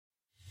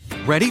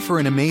Ready for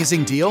an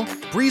amazing deal?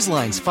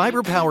 BreezeLine's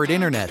fiber-powered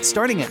internet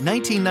starting at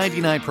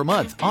 $19.99 per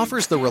month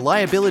offers the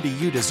reliability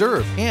you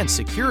deserve and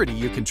security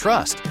you can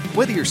trust.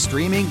 Whether you're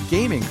streaming,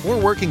 gaming, or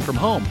working from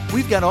home,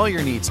 we've got all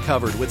your needs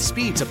covered with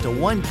speeds up to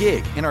 1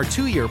 gig and our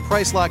 2-year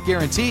price lock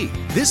guarantee.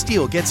 This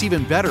deal gets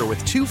even better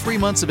with 2 free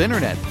months of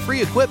internet,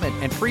 free equipment,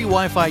 and free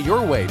Wi-Fi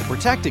your way to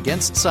protect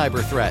against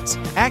cyber threats.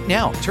 Act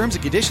now. Terms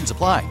and conditions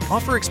apply.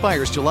 Offer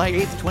expires July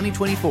 8th,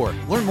 2024.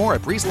 Learn more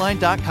at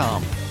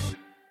breezeline.com.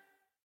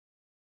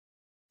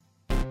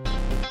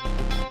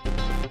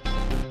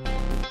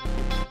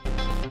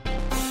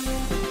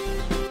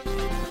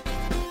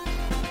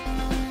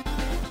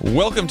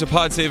 Welcome to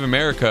Pod Save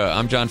America.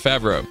 I'm John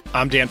Favreau.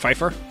 I'm Dan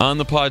Pfeiffer. On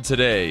the pod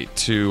today,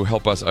 to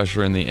help us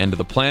usher in the end of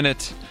the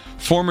planet,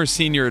 former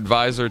senior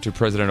advisor to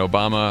President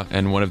Obama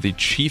and one of the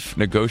chief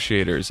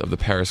negotiators of the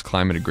Paris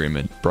Climate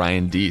Agreement,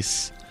 Brian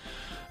Deese.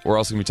 We're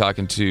also going to be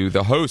talking to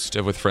the host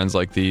of With Friends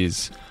Like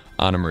These,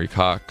 Anna Marie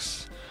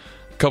Cox.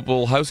 A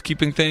couple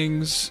housekeeping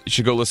things. You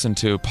should go listen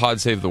to Pod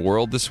Save the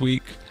World this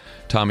week.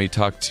 Tommy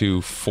talked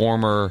to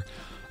former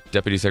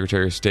Deputy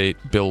Secretary of State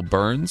Bill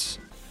Burns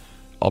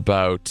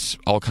about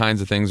all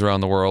kinds of things around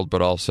the world,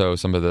 but also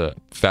some of the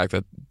fact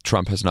that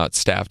Trump has not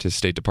staffed his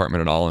State Department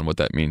at all and what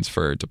that means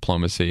for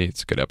diplomacy.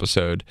 It's a good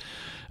episode.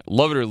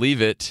 Love It or Leave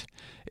It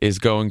is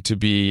going to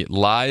be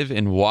live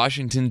in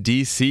Washington,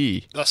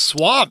 D.C. The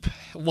swamp.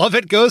 Love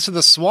It goes to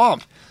the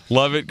swamp.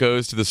 Love It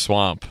goes to the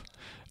swamp.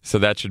 So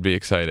that should be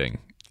exciting.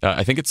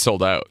 I think it's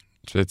sold out.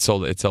 It's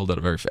sold out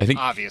very. I think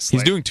obviously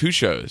he's doing 2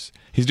 shows.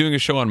 He's doing a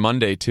show on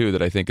Monday too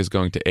that I think is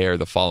going to air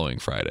the following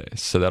Friday.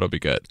 So that'll be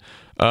good.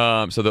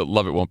 So that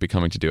Love It won't be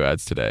coming to do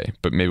ads today,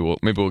 but maybe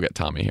we'll get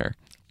Tommy here.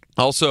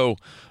 Also,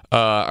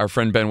 our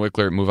friend Ben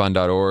Wickler at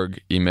MoveOn.org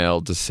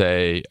emailed to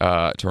say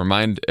to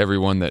remind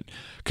everyone that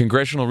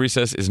congressional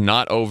recess is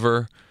not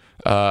over.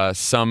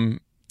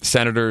 Some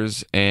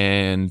senators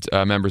and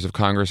members of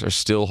Congress are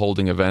still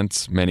holding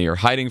events. Many are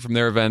hiding from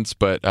their events,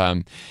 but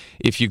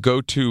if you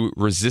go to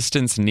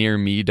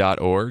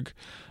resistancenearme.org,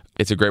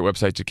 it's a great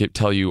website to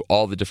tell you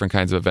all the different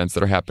kinds of events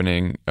that are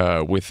happening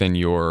within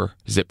your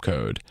zip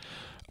code.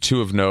 2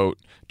 of note,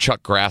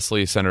 Chuck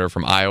Grassley, senator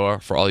from Iowa,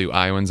 for all you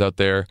Iowans out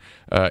there,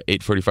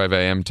 8:45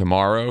 a.m.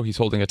 tomorrow. He's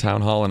holding a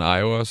town hall in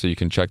Iowa, so you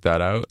can check that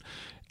out.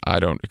 I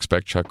don't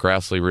expect Chuck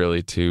Grassley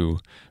really to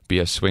be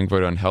a swing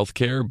vote on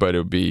healthcare, but it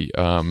would be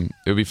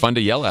fun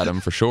to yell at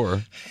him for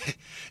sure.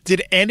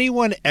 Did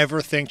anyone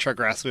ever think Chuck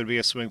Grassley would be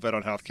a swing vote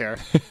on healthcare?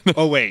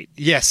 Oh, wait.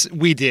 Yes,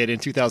 we did in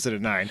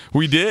 2009.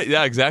 We did?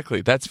 Yeah, exactly.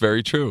 That's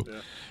very true.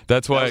 Yeah.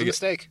 That's why that was a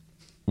mistake.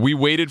 We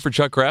waited for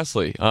Chuck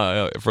Grassley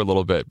for a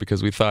little bit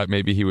because we thought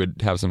maybe he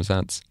would have some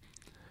sense.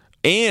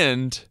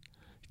 And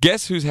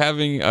guess who's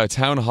having a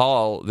town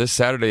hall this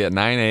Saturday at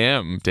 9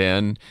 a.m.,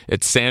 Dan,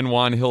 at San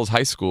Juan Hills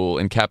High School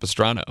in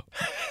Capistrano?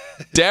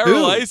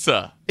 Darrell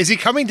Issa. Is he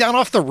coming down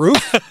off the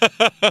roof?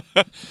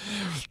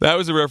 That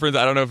was a reference.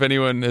 I don't know if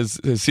anyone has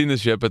seen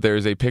this yet, but there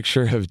is a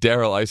picture of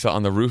Darrell Issa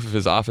on the roof of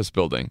his office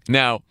building.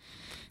 Now,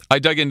 I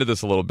dug into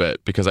this a little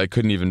bit because I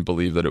couldn't even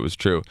believe that it was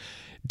true.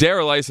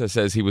 Darrell Issa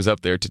says he was up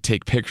there to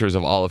take pictures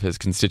of all of his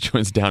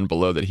constituents down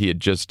below that he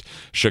had just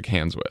shook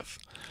hands with.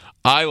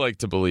 I like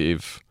to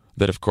believe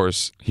that, of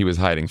course, he was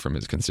hiding from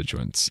his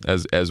constituents,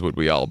 as would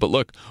we all. But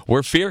look,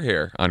 we're fair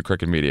here on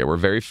Crooked Media. We're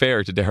very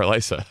fair to Darrell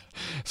Issa.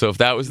 So if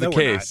that was the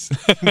case...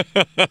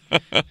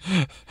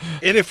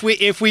 And if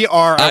we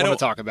are, I want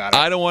to talk about it.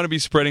 I don't want to be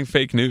spreading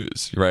fake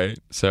news, right?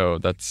 So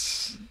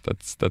that's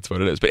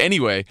what it is. But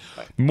anyway,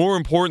 more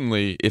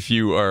importantly, if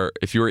you are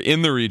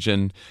in the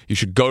region, you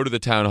should go to the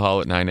town hall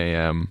at 9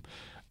 a.m.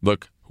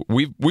 Look,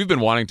 we've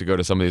been wanting to go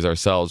to some of these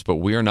ourselves, but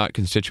we are not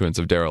constituents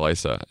of Darrell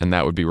Issa, and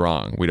that would be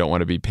wrong. We don't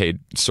want to be paid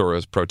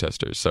Soros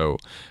protesters, so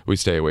we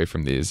stay away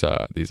from these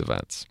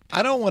events.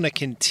 I don't want to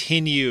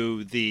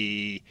continue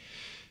the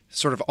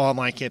sort of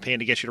online campaign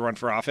to get you to run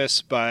for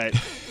office, but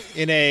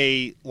in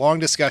a long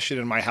discussion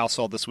in my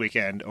household this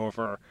weekend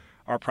over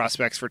our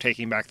prospects for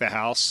taking back the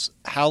House,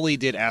 Howley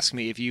did ask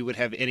me if you would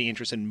have any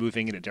interest in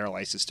moving into Darrell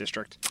Issa's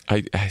district.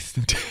 I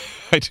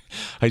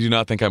do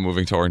not think I'm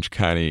moving to Orange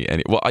County.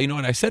 Well, you know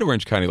what? I said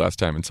Orange County last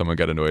time, and someone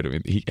got annoyed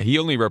at me. He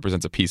only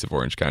represents a piece of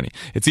Orange County.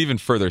 It's even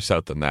further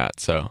south than that.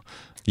 So,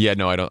 yeah,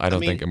 no, I don't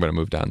think I'm going to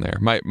move down there.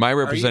 My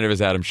representative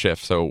is Adam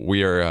Schiff. So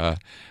we are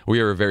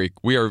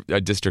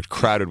a district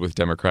crowded with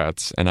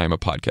Democrats, and I'm a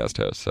podcast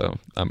host. So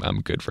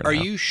I'm good for now. Are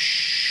you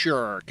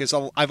sure? Because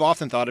I've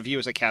often thought of you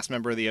as a cast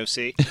member of the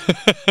OC.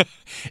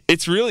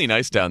 It's really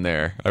nice down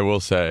there, I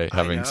will say,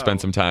 having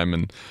spent some time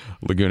in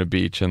Laguna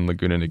Beach and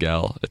Laguna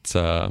Niguel.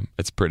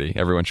 It's pretty.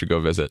 Everyone should go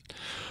visit.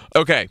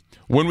 Okay,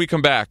 when we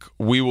come back,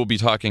 we will be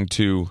talking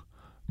to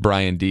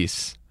Brian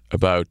Deese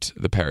about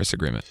the Paris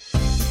Agreement.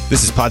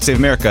 This is Pod Save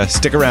America.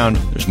 Stick around.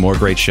 There's more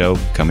great show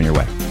coming your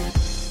way.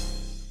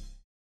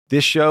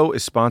 This show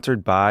is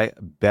sponsored by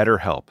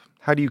BetterHelp.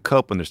 How do you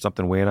cope when there's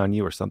something weighing on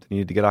you or something you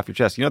need to get off your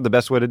chest? You know the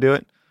best way to do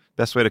it?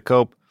 Best way to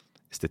cope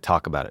is to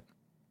talk about it.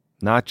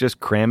 Not just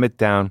cram it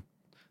down,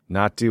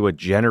 not do what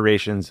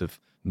generations of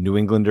New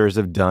Englanders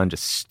have done,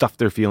 just stuff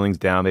their feelings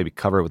down, maybe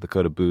cover it with a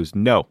coat of booze.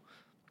 No.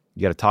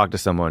 You got to talk to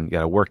someone, you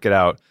got to work it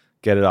out,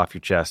 get it off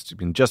your chest.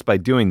 And just by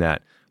doing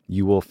that,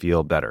 you will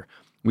feel better.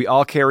 We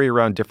all carry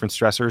around different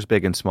stressors,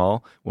 big and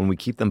small. When we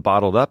keep them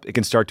bottled up, it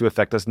can start to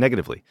affect us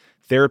negatively.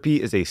 Therapy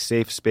is a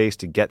safe space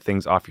to get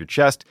things off your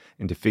chest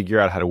and to figure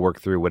out how to work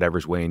through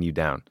whatever's weighing you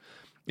down.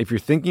 If you're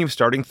thinking of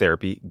starting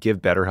therapy,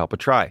 give BetterHelp a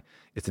try.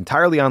 It's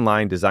entirely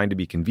online, designed to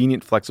be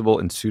convenient, flexible,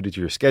 and suited to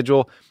your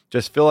schedule.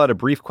 Just fill out a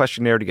brief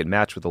questionnaire to get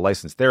matched with a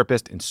licensed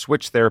therapist and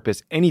switch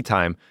therapists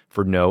anytime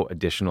for no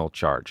additional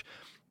charge.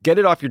 Get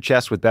it off your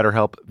chest with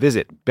BetterHelp.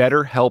 Visit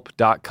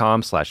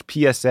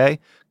betterhelp.com/PSA.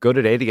 Go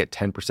today to get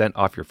 10%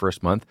 off your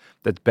first month.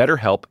 That's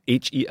BetterHelp,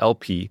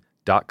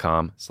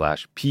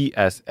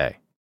 HELP.com/PSA.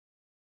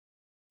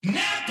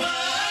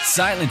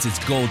 Silence is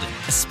golden,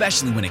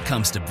 especially when it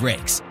comes to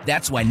brakes.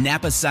 That's why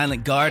Napa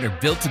Silent Guard are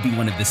built to be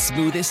one of the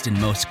smoothest and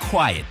most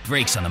quiet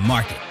brakes on the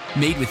market.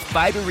 Made with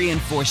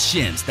fiber-reinforced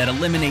shims that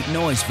eliminate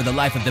noise for the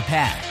life of the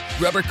pad,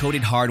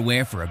 rubber-coated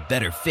hardware for a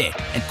better fit,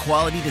 and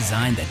quality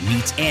design that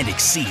meets and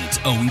exceeds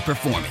OE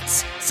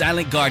performance.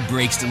 Silent Guard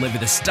brakes deliver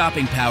the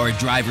stopping power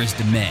drivers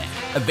demand.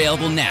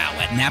 Available now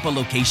at Napa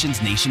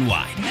locations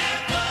nationwide.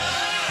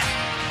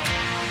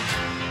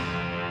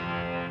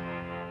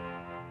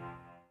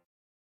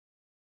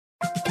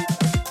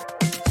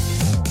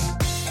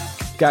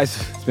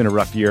 Guys, it's been a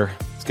rough year.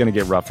 It's going to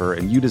get rougher,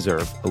 and you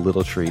deserve a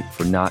little treat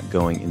for not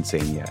going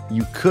insane yet.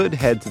 You could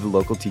head to the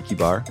local tiki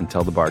bar and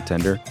tell the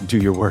bartender, do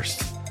your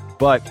worst.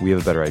 But we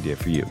have a better idea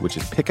for you, which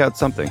is pick out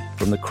something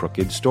from the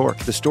Crooked store.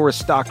 The store is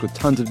stocked with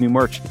tons of new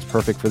merch. It's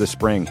perfect for the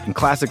spring. And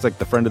classics like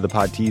the Friend of the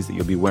Pod tees that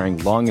you'll be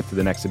wearing long into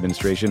the next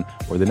administration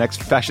or the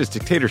next fascist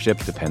dictatorship,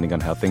 depending on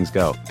how things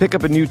go. Pick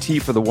up a new tee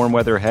for the warm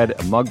weather ahead,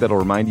 a mug that'll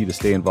remind you to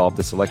stay involved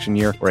this election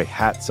year, or a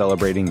hat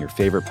celebrating your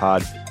favorite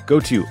pod. Go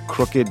to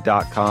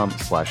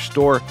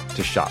crooked.com/store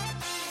to shop.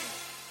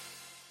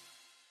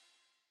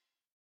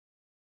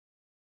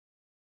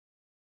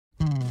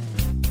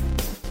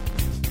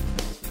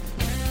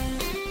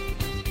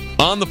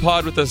 On the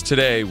pod with us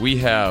today, we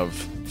have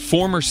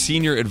former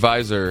senior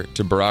advisor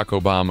to Barack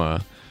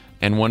Obama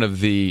and one of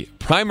the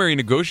primary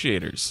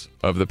negotiators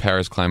of the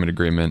Paris Climate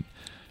Agreement,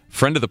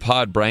 friend of the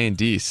pod, Brian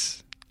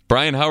Deese.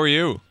 Brian, how are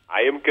you?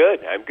 I am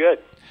good. I'm good.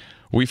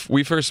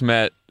 We first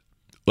met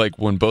like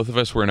when both of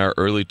us were in our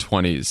early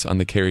 20s on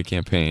the Kerry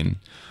campaign,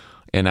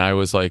 and I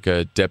was like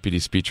a deputy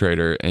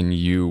speechwriter, and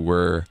you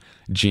were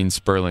Gene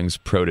Sperling's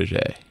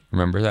protege.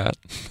 Remember that?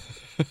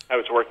 I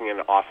was working in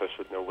an office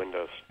with no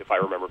windows, if I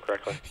remember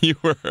correctly. You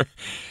were.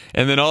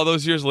 And then all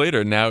those years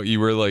later, now you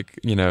were like,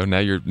 now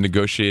you're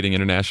negotiating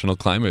international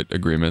climate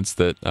agreements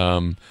that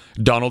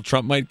Donald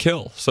Trump might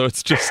kill. So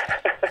it's just...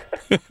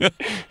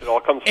 It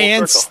all comes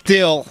full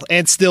circle.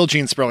 Still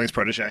Gene Sperling's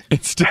protege.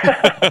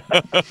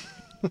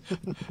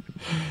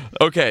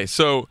 Okay,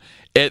 so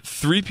at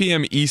 3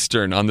 p.m.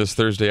 Eastern on this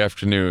Thursday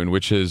afternoon,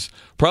 which is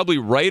probably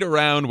right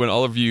around when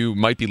all of you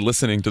might be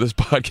listening to this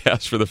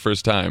podcast for the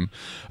first time,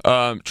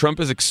 Trump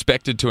is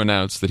expected to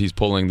announce that he's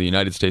pulling the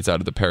United States out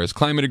of the Paris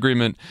Climate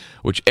Agreement,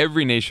 which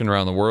every nation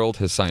around the world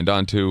has signed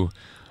on to,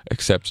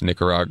 except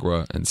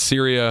Nicaragua and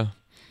Syria.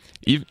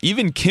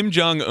 Even Kim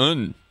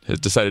Jong-un has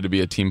decided to be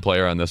a team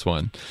player on this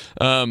one.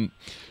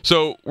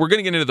 So we're going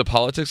to get into the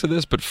politics of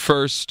this, but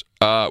first,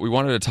 we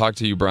wanted to talk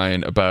to you,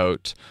 Brian,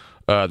 about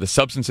the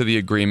substance of the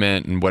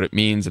agreement and what it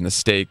means and the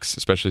stakes,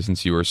 especially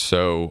since you were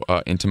so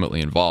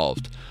intimately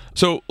involved.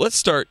 So let's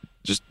start.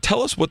 Just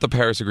tell us what the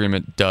Paris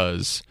Agreement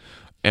does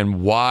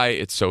and why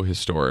it's so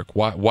historic.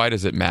 Why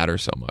does it matter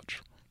so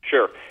much?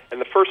 Sure.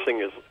 And the first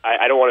thing is,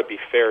 I don't want to be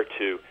fair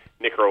to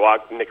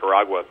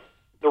Nicaragua.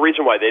 The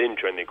reason why they didn't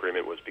join the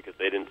agreement was because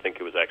they didn't think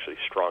it was actually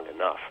strong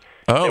enough.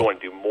 Oh. They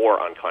want to do more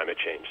on climate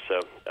change. So,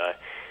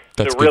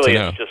 That's really, good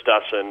to know. it's just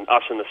us and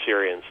the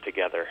Syrians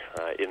together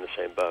in the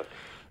same boat.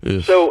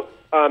 Ugh. So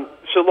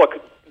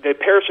look, the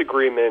Paris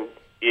Agreement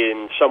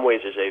in some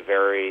ways is a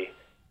very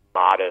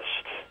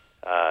modest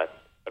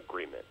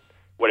agreement.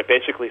 What it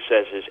basically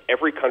says is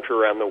every country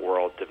around the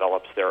world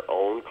develops their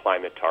own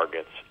climate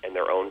targets and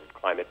their own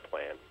climate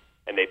plan,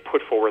 and they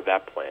put forward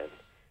that plan,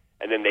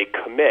 and then they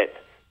commit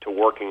to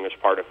working as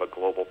part of a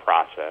global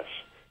process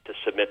to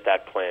submit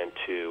that plan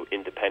to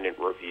independent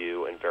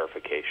review and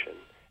verification,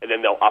 and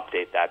then they'll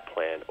update that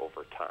plan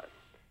over time.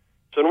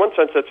 So in one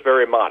sense, that's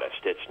very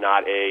modest. It's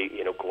not a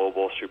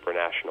global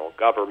supranational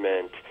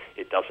government.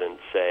 It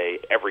doesn't say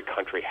every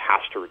country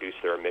has to reduce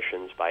their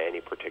emissions by any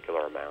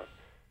particular amount.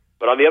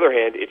 But on the other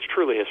hand, it's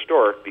truly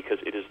historic because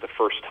it is the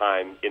first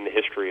time in the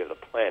history of the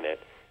planet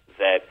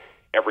that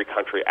every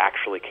country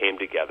actually came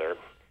together,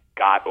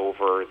 got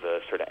over the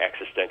sort of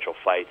existential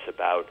fights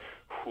about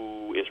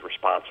who is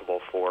responsible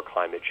for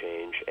climate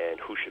change and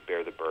who should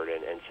bear the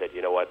burden, and said,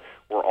 you know what,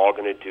 we're all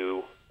going to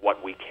do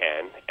what we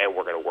can, and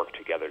we're going to work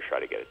together to try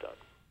to get it done.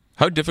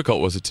 How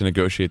difficult was it to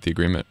negotiate the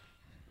agreement?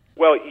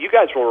 Well, you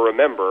guys will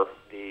remember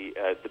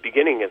the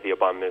beginning of the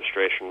Obama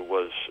administration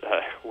was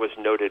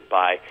noted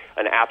by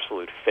an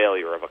absolute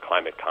failure of a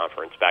climate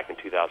conference back in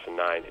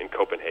 2009 in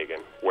Copenhagen,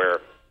 where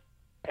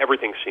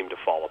everything seemed to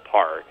fall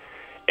apart.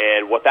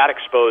 And what that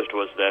exposed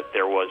was that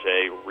there was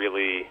a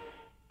really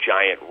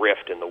giant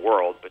rift in the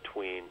world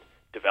between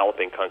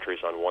developing countries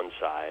on one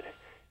side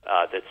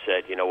that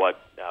said, you know what,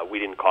 we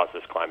didn't cause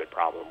this climate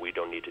problem, we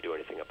don't need to do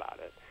anything about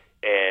it,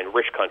 and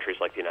rich countries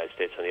like the United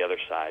States on the other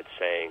side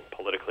saying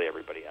politically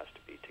everybody has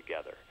to be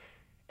together.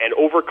 And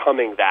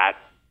overcoming that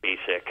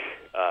basic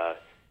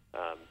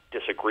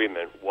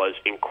disagreement was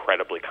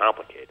incredibly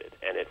complicated,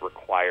 and it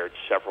required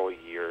several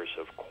years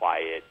of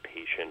quiet,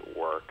 patient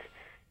work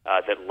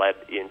that led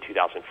in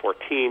 2014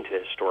 to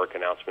a historic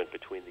announcement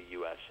between the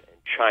U.S. and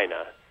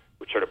China,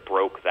 which sort of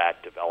broke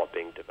that developed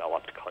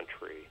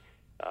country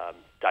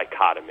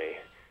dichotomy.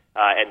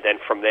 And then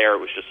from there, it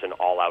was just an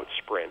all-out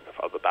sprint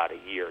of about a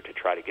year to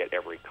try to get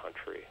every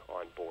country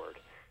on board.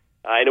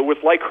 And it was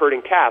like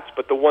herding cats,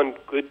 but the one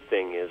good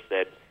thing is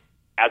that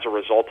as a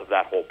result of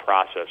that whole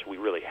process, we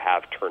really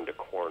have turned a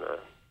corner,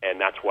 and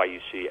that's why you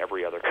see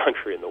every other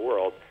country in the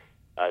world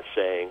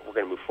saying, we're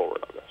going to move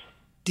forward on this.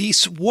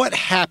 Dees, what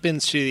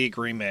happens to the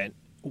agreement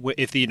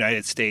if the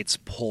United States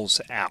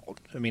pulls out?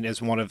 I mean,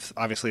 as one of,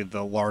 obviously,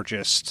 the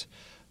largest,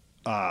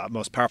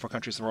 most powerful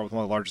countries in the world with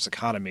one of the largest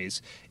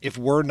economies, if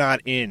we're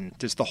not in,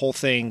 does the whole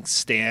thing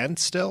stand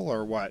still,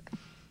 or what?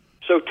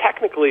 So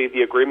technically,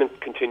 the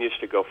agreement continues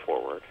to go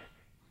forward.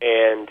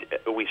 And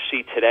we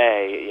see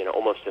today, you know,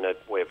 almost in a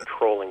way of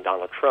trolling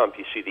Donald Trump,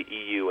 you see the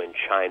EU and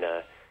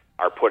China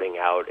are putting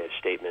out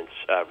statements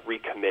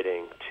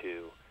recommitting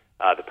to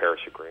the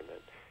Paris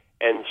Agreement.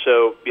 And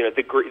so, you know,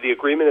 the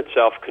agreement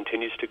itself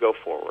continues to go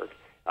forward.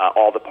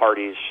 All the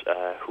parties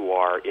who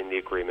are in the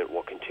agreement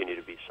will continue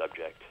to be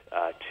subject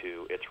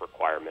to its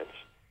requirements.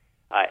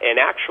 And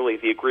actually,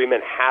 the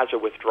agreement has a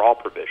withdrawal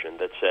provision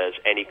that says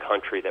any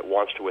country that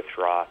wants to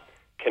withdraw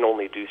can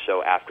only do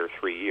so after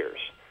 3 years.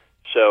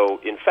 So,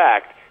 in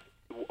fact,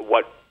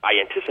 what I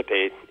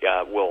anticipate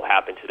will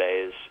happen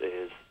today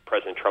is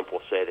President Trump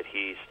will say that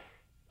he's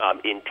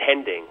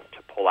intending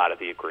to pull out of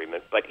the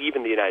agreement, but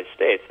even the United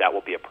States, that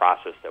will be a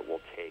process that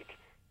will take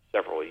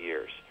several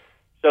years.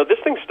 So this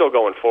thing's still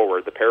going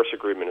forward. The Paris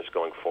Agreement is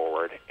going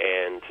forward,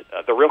 and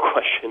the real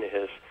question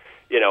is,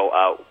 you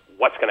know,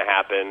 what's going to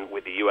happen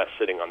with the U.S.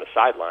 sitting on the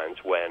sidelines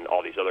when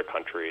all these other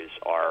countries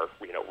are,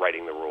 you know,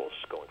 writing the rules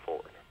going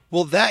forward?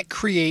 Will that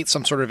create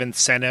some sort of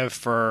incentive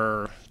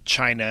for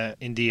China,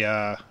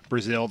 India,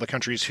 Brazil, the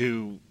countries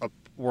who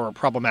were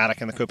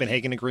problematic in the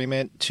Copenhagen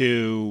Agreement,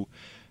 to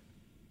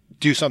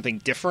do something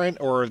different,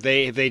 or have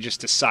they just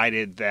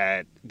decided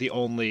that the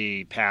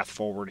only path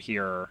forward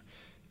here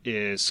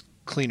is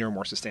cleaner,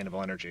 more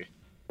sustainable energy?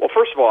 Well,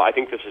 first of all, I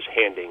think this is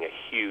handing a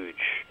huge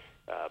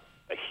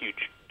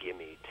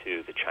gimme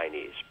to the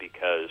Chinese,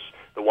 because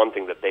the one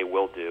thing that they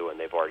will do, and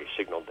they've already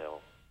signaled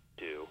they'll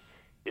do,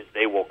 is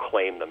they will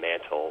claim the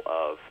mantle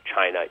of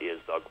China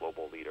is the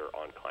global leader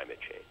on climate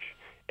change.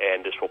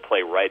 And this will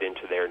play right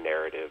into their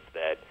narrative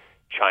that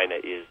China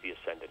is the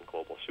ascendant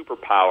global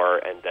superpower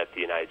and that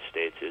the United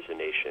States is a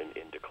nation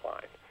in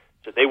decline.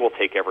 So they will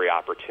take every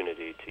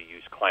opportunity to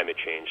use climate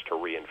change to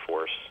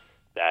reinforce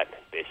that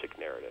basic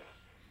narrative.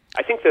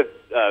 I think that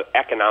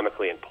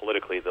economically and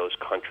politically those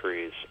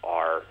countries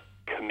are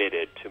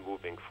committed to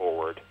moving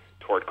forward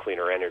toward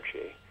cleaner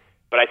energy.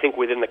 But I think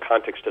within the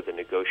context of the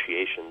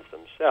negotiations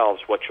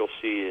themselves, what you'll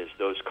see is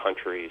those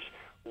countries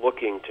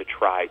looking to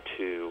try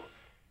to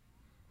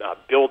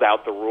build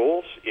out the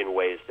rules in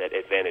ways that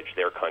advantage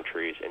their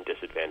countries and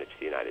disadvantage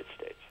the United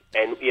States.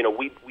 And, you know,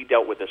 we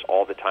dealt with this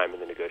all the time in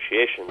the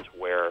negotiations,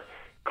 where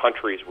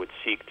countries would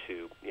seek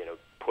to, you know,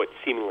 put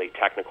seemingly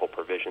technical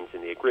provisions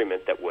in the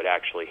agreement that would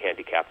actually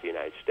handicap the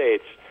United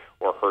States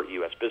or hurt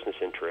U.S. business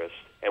interests,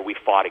 and we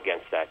fought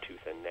against that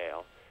tooth and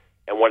nail.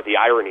 And one of the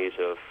ironies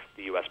of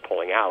the U.S.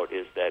 pulling out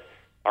is that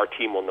our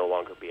team will no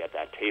longer be at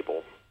that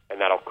table,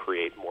 and that'll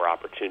create more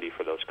opportunity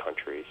for those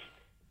countries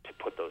to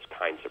put those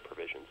kinds of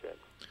provisions in.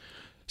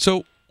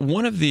 So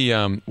one of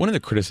the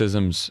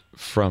criticisms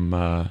from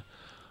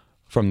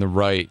the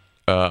right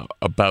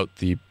about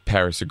the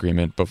Paris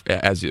Agreement,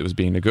 as it was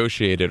being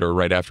negotiated or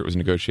right after it was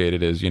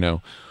negotiated, is, you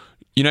know,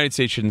 United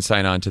States shouldn't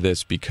sign on to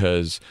this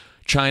because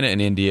China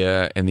and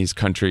India and these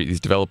countries, these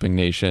developing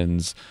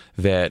nations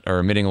that are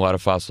emitting a lot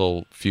of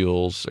fossil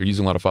fuels or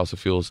using a lot of fossil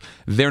fuels,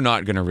 they're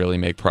not going to really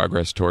make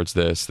progress towards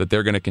this, that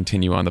they're going to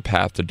continue on the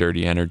path to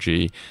dirty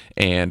energy,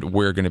 and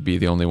we're going to be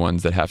the only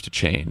ones that have to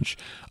change.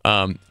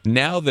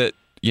 Now that,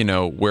 you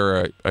know,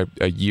 we're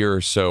a year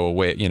or so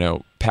away, you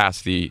know,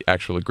 past the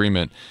actual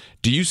agreement,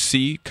 do you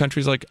see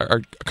countries like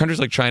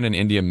China and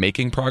India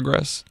making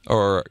progress,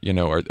 or, you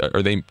know,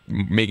 are they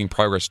making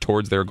progress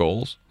towards their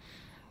goals?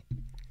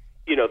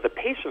 You know, the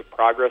pace of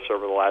progress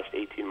over the last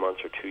 18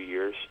 months or 2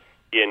 years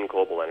in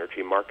global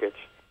energy markets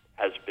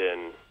has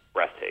been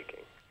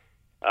breathtaking.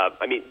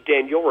 I mean,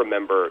 Dan, you'll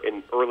remember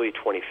in early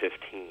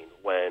 2015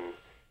 when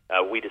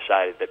we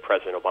decided that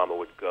President Obama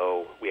would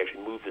go, we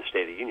actually moved the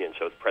State of the Union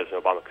so that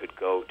President Obama could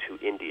go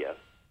to India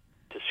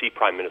to see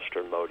Prime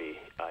Minister Modi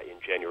in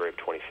January of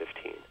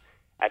 2015.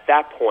 At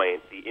that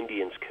point, the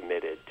Indians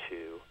committed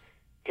to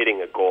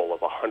hitting a goal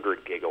of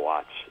 100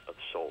 gigawatts of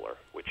solar,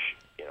 which,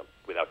 you know,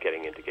 without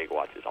getting into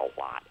gigawatts, is a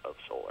lot of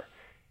solar.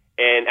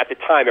 And at the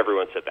time,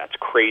 everyone said, that's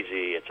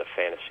crazy, it's a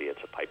fantasy,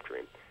 it's a pipe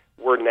dream.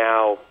 we're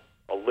now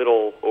a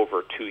little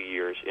over 2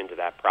 years into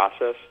that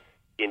process.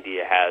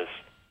 India has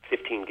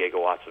 15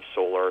 gigawatts of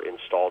solar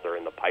installed or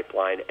in the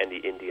pipeline, and the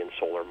Indian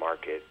solar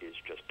market is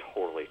just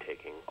totally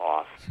taking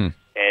off.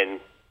 And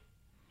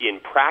in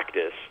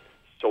practice,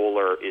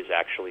 solar is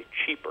actually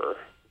cheaper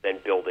than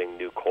building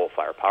new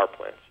coal-fired power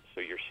plants.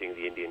 So you're seeing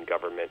the Indian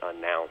government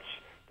announce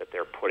that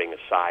they're putting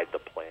aside the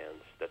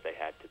plans that they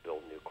had to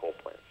build new coal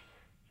plants.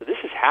 So this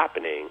is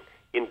happening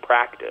in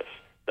practice.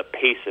 The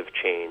pace of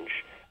change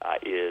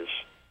is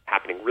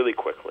happening really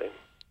quickly.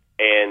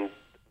 And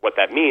what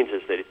that means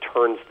is that it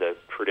turns the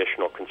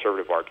traditional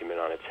conservative argument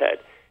on its head.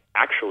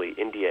 Actually,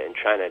 India and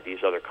China, these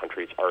other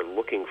countries, are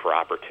looking for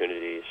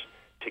opportunities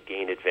to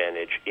gain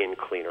advantage in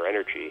cleaner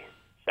energy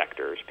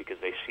sectors because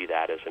they see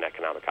that as an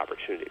economic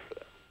opportunity for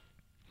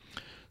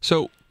them.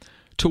 So,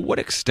 to what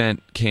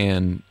extent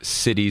can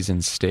cities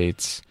and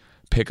states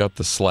pick up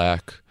the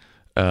slack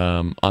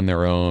on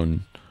their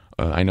own?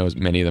 I know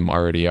many of them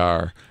already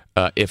are,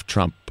 if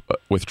Trump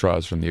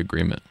withdraws from the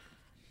agreement.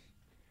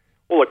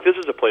 Well, look, this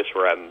is a place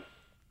where I'm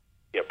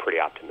pretty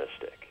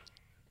optimistic.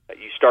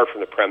 You start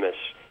from the premise,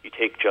 you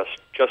take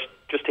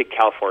just take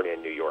California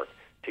and New York.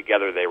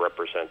 Together they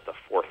represent the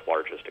fourth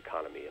largest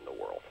economy in the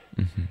world.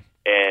 Mm-hmm.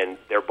 And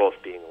they're both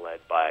being led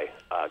by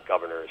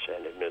governors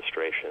and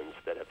administrations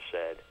that have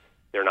said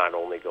they're not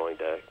only going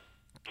to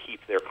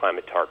keep their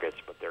climate targets,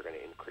 but they're going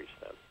to increase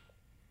them.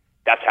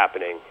 That's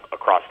happening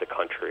across the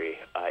country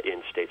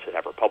in states that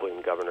have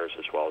Republican governors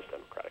as well as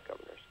Democratic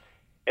governors.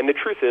 And the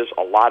truth is,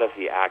 a lot of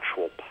the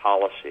actual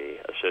policy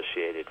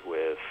associated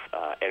with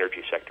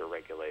energy sector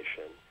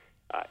regulation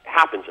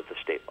happens at the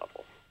state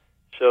level.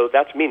 So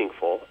that's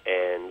meaningful.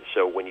 And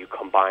so when you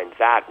combine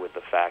that with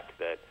the fact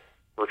that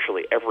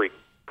virtually every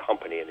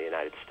company in the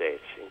United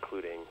States,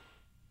 including,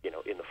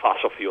 in the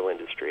fossil fuel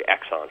industry,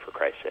 Exxon, for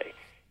Christ's sake,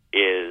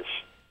 is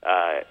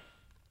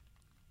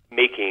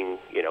making,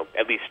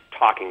 at least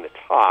talking the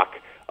talk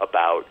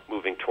about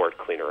moving toward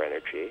cleaner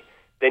energy,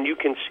 then you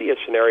can see a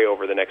scenario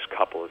over the next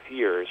couple of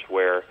years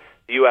where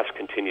the U.S.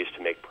 continues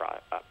to make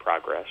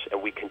progress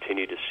and we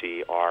continue to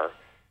see our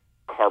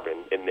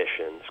carbon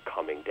emissions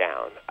coming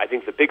down. I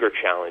think the bigger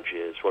challenge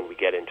is when we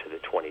get into the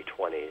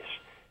 2020s,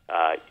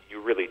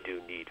 you really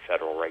do need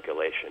federal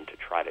regulation to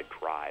try to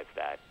drive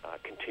that,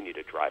 continue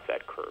to drive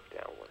that curve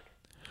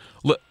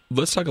downward.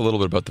 Let's talk a little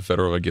bit about the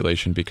federal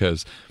regulation,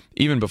 because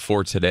even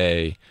before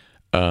today,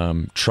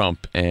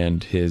 Trump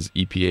and his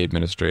EPA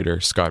administrator,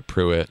 Scott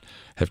Pruitt,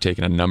 have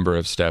taken a number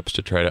of steps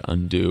to try to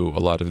undo a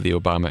lot of the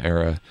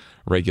Obama-era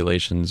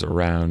regulations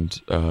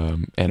around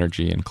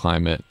energy and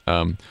climate.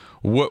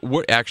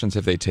 What actions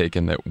have they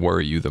taken that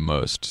worry you the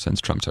most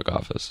since Trump took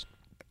office?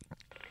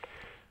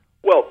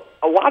 Well,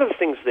 a lot of the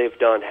things they've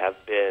done have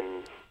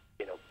been,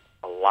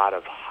 a lot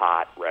of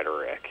hot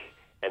rhetoric,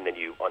 and then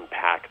you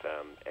unpack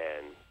them,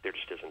 and there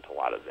just isn't a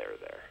lot of there.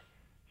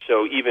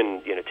 So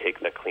even, take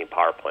the Clean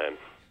Power Plan,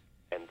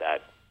 and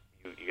that,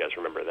 you guys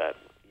remember that,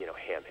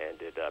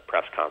 ham-handed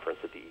press conference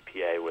at the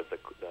EPA with the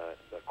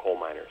coal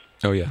miners.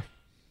 Oh, yeah.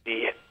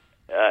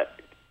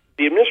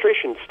 The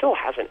administration still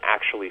hasn't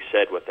actually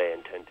said what they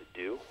intend to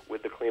do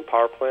with the Clean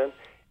Power Plan,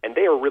 and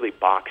they are really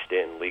boxed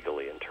in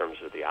legally in terms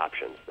of the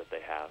options that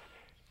they have.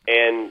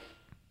 And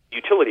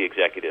utility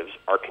executives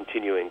are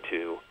continuing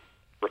to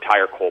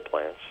retire coal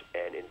plants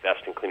and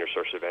invest in cleaner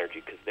sources of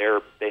energy because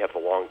they have the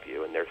long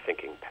view and they're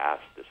thinking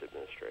past this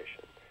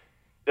administration.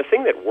 The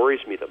thing that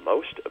worries me the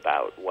most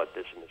about what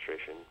this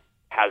administration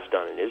has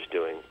done and is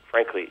doing,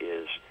 frankly,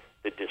 is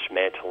the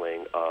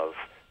dismantling of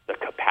the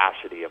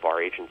capacity of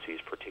our agencies,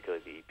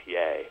 particularly the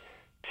EPA,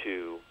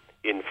 to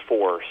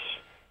enforce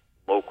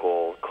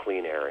local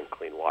clean air and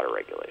clean water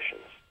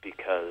regulations.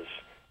 Because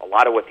a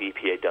lot of what the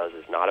EPA does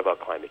is not about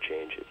climate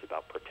change. It's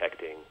about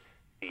protecting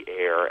the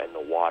air and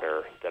the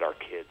water that our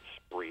kids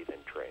breathe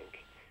and drink.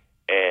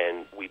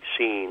 And we've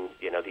seen,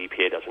 the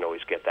EPA doesn't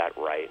always get that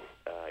right.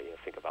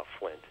 Think about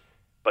Flint.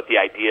 But the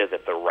idea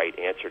that the right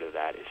answer to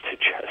that is to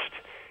just,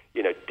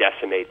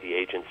 decimate the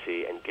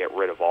agency and get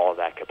rid of all of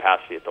that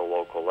capacity at the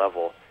local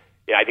level,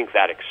 I think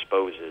that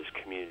exposes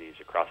communities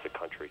across the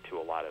country to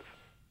a lot of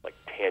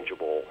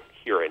tangible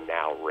here and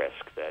now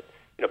risk that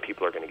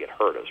people are going to get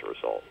hurt as a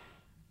result.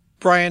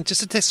 Brian,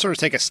 just to sort of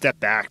take a step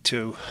back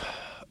to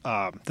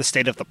the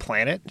state of the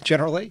planet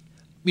generally,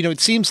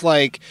 it seems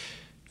like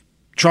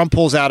Trump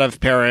pulls out of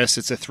Paris.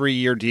 It's a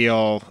 3-year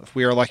deal. If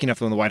we are lucky enough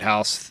to win the White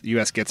House, the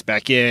U.S. gets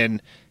back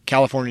in.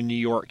 California and New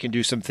York can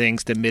do some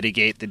things to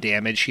mitigate the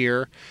damage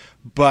here.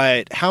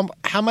 But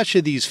how much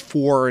of these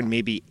 4 and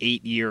maybe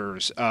 8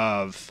 years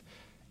of,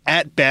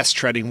 at best,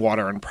 treading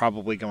water and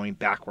probably going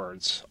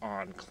backwards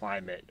on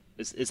climate,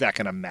 is that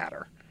going to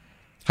matter?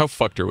 How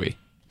fucked are we?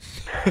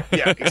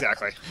 Yeah,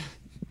 exactly.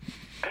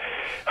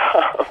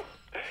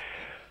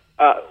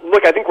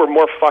 Look, I think we're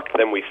more fucked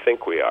than we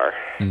think we are.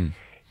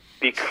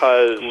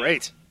 Because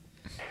great.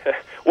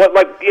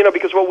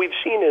 Because what we've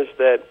seen is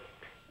that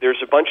there's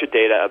a bunch of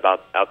data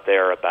out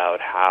there about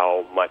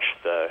how much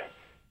the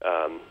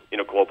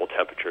global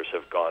temperatures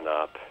have gone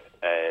up,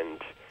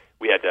 and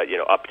we had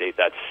to update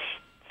that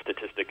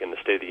statistic in the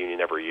State of the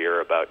Union every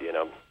year about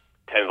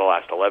 10 of the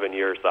last 11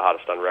 years, the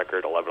hottest on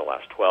record, 11 of the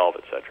last 12,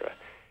 etc.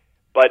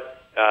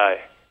 But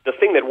the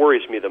thing that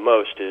worries me the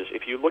most is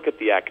if you look at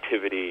the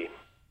activity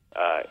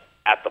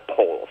at the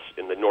poles,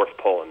 in the North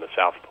Pole and the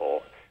South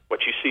Pole,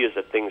 what you see is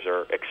that things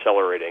are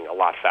accelerating a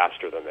lot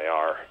faster than they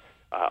are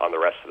on the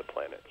rest of the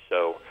planet.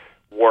 So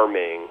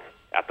warming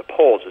at the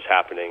poles is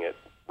happening at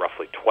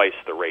roughly twice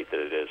the rate that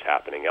it is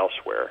happening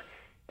elsewhere.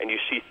 And you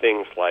see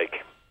things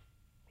like,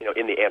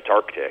 in the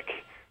Antarctic,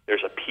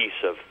 there's a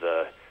piece of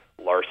the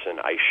Larsen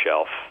ice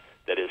shelf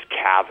that is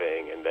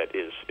calving and that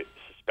is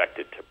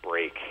suspected to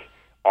break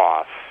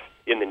off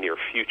in the near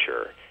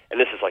future. And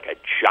this is like a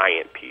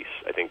giant piece.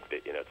 I think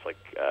that it's like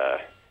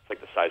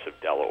the size of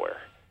Delaware.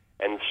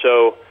 And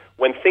so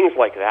when things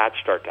like that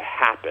start to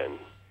happen,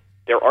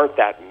 there aren't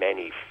that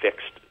many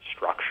fixed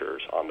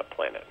structures on the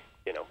planet.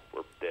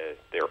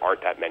 There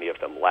aren't that many of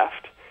them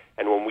left.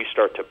 And when we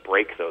start to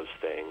break those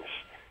things,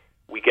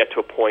 we get to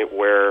a point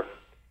where,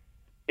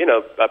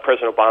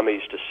 President Obama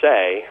used to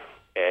say,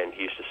 and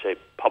he used to say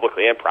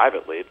publicly and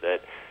privately,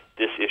 that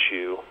this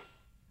issue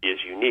is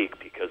unique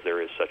because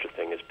there is such a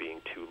thing as being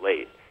too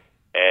late.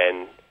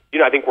 And,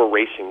 I think we're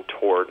racing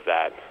toward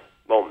that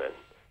moment.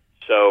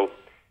 So,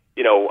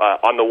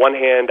 on the one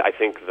hand, I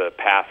think the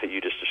path that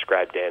you just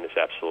described, Dan, is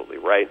absolutely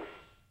right,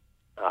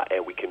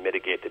 and we can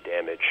mitigate the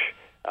damage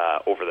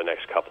over the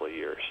next couple of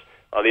years.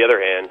 On the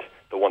other hand,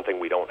 the one thing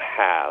we don't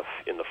have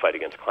in the fight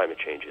against climate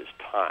change is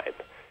time.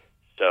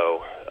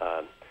 So,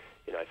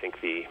 I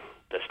think the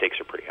stakes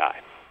are pretty high.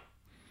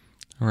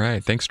 All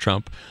right. Thanks,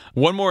 Trump.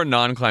 One more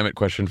non-climate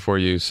question for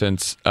you,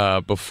 since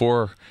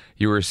before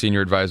you were a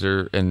senior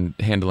advisor and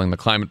handling the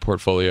climate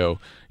portfolio,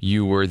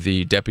 you were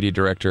the deputy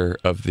director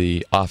of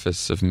the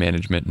Office of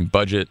Management and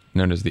Budget,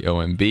 known as the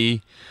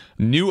OMB.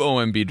 New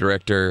OMB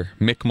director,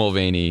 Mick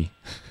Mulvaney,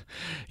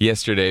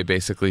 yesterday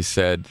basically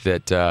said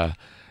that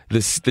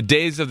the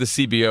days of the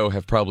CBO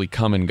have probably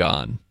come and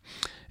gone,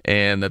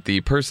 and that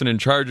the person in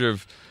charge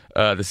of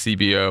the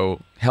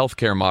CBO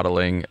healthcare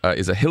modeling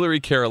is a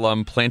Hillary Care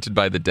alum planted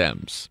by the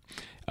Dems.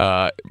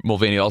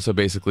 Mulvaney also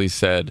basically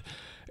said,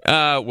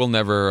 we'll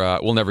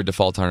never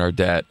default on our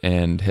debt,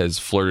 and has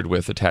flirted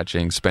with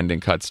attaching spending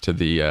cuts to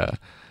the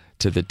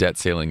debt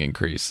ceiling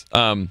increase.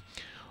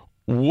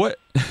 What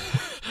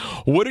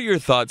are your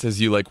thoughts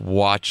as you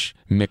watch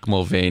Mick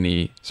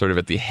Mulvaney sort of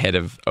at the head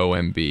of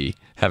OMB,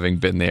 having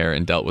been there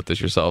and dealt with this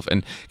yourself?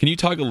 And can you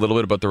talk a little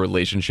bit about the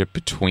relationship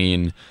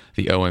between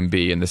the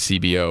OMB and the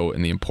CBO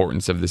and the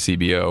importance of the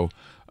CBO,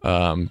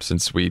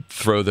 since we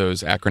throw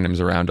those acronyms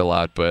around a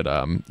lot, but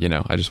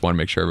I just want to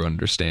make sure everyone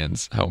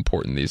understands how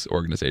important these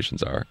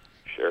organizations are.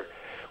 Sure.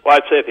 Well,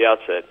 I'd say at the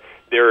outset,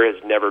 there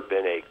has never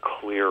been a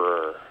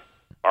clearer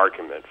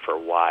argument for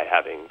why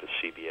having the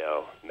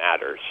CBO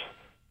matters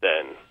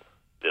than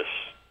this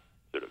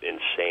sort of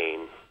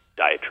insane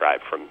diatribe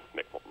from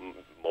Mick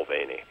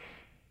Mulvaney.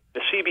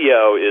 The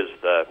CBO is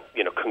the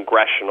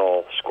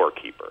congressional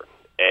scorekeeper,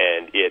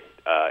 and it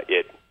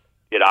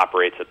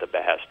operates at the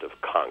behest of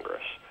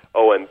Congress.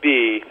 OMB,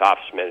 the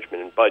Office of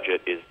Management and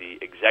Budget, is the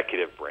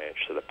executive branch,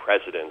 so the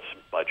president's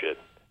budget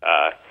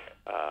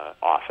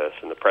office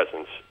and the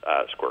president's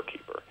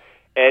scorekeeper.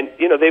 And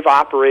they've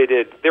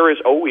operated. There is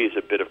always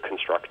a bit of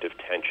constructive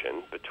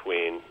tension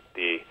between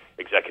the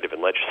executive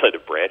and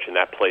legislative branch, and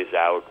that plays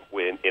out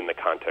in the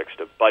context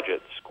of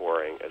budget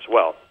scoring as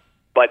well.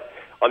 But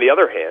on the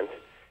other hand,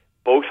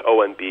 both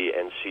OMB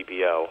and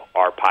CBO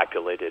are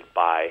populated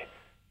by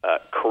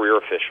career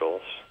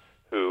officials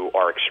who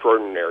are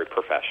extraordinary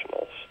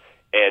professionals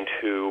and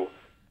who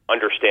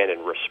understand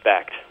and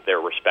respect their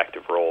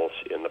respective roles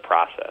in the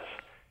process.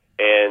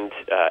 And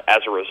as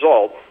a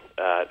result,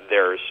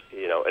 there's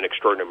an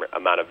extraordinary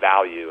amount of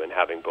value in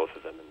having both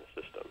of them in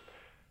the system.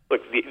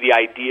 Look, the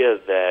idea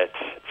that,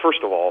 first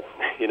of all,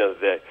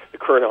 the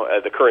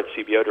current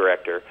CBO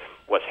director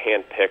was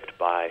handpicked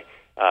by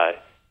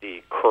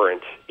the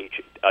current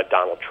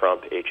Donald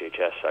Trump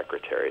HHS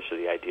secretary. So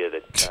the idea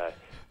that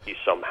he's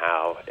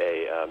somehow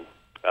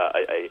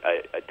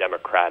a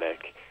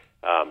Democratic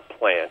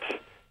plant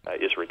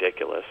is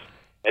ridiculous.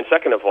 And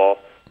second of all,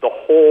 the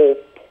whole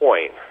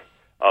point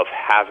of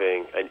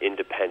having an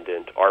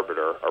independent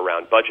arbiter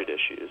around budget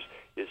issues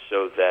is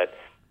so that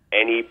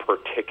any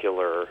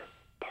particular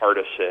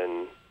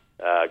partisan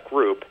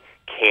group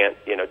can't,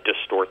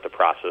 distort the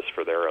process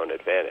for their own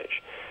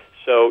advantage.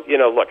 So,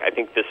 look, I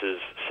think this is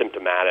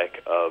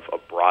symptomatic of a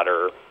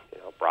broader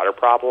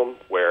problem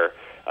where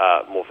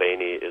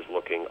Mulvaney is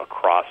looking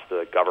across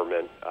the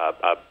government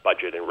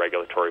budget and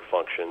regulatory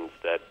functions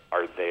that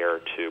are there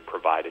to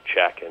provide a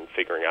check and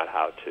figuring out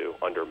how to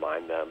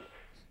undermine them.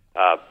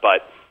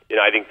 But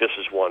I think this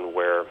is one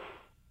where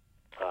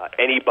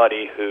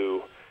anybody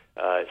who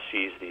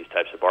sees these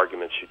types of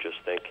arguments should just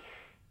think,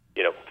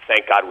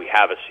 thank God we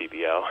have a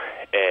CBO,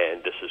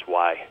 and this is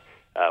why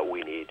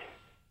we need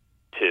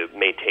to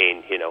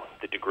maintain,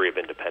 the degree of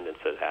independence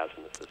that it has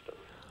in the system.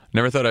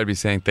 Never thought I'd be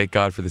saying thank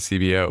God for the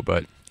CBO,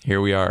 but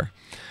here we are.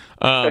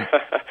 When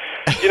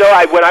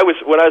I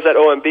was at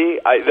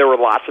OMB, there were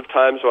lots of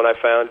times when I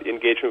found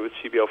engagement with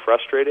CBO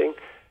frustrating,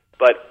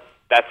 but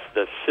That's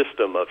the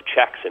system of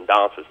checks and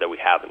balances that we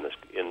have in this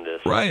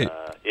right.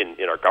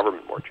 In our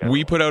government more generally.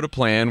 We put out a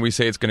plan. We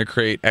say it's going to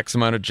create X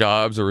amount of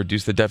jobs or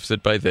reduce the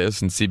deficit by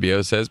this, and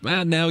CBO says,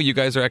 "Man, now you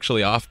guys are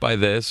actually off by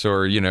this,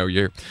 or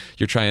you're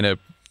trying to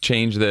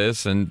change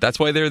this," and that's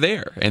why they're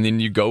there. And then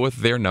you go with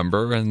their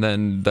number, and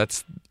then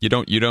you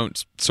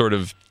don't sort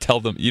of tell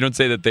them. You don't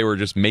say that they were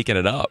just making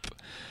it up.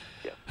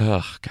 Yeah.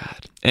 Oh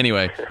God.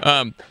 Anyway,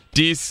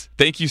 Dees,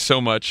 thank you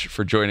so much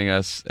for joining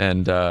us,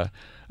 and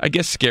I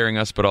guess scaring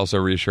us, but also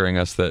reassuring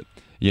us that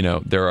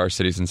there are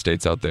cities and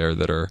states out there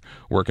that are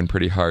working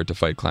pretty hard to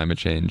fight climate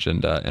change,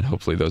 and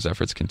hopefully those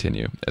efforts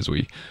continue as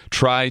we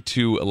try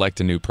to elect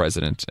a new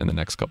president in the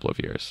next couple of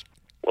years.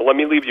 Well, let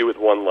me leave you with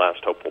one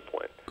last hopeful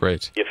point.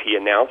 Great. If he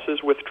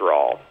announces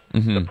withdrawal,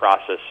 the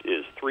process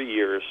is 3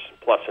 years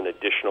plus an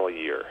additional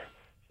year.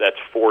 That's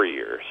 4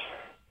 years.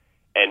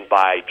 And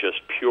by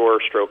just pure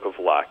stroke of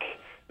luck,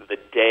 the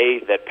day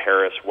that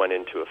Paris went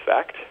into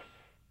effect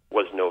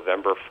was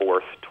November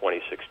 4th,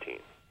 2016,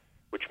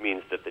 which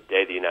means that the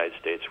day the United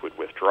States would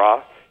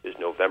withdraw is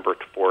November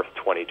 4th,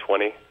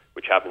 2020,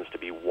 which happens to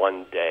be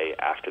one day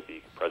after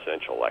the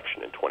presidential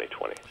election in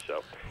 2020.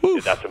 So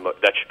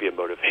that should be a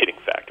motivating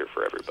factor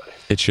for everybody.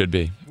 It should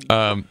be.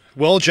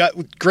 Well,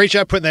 great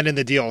job putting that in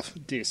the deal,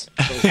 Dees.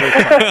 That was very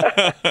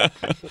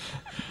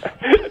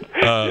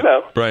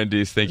fun. Brian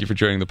Dees, thank you for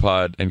joining the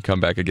pod, and come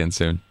back again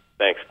soon.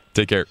 Thanks.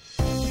 Take care.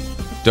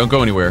 Don't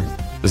go anywhere.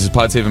 This is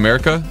Pod Save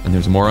America, and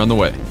there's more on the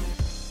way.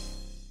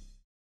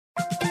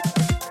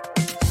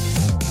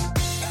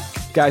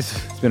 Guys,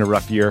 it's been a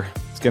rough year.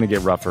 It's going to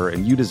get rougher,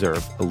 and you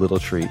deserve a little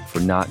treat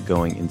for not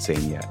going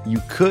insane yet. You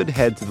could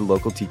head to the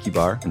local tiki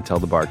bar and tell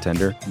the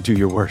bartender, do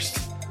your worst.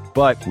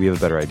 But we have a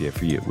better idea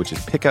for you, which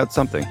is pick out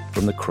something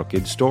from the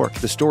Crooked store.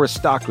 The store is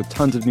stocked with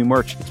tons of new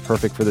merch. It's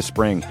perfect for the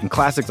spring. And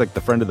classics like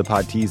the Friend of the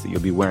Pod tees that you'll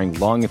be wearing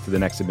long into the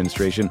next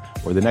administration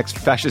or the next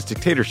fascist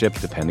dictatorship,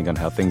 depending on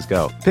how things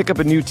go. Pick up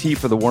a new tee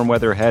for the warm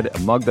weather ahead, a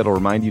mug that'll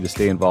remind you to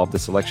stay involved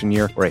this election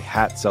year, or a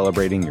hat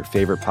celebrating your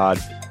favorite pod.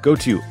 Go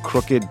to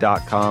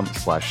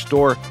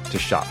crooked.com/store to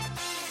shop.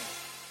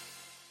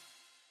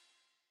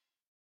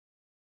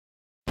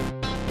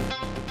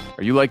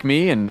 Are you like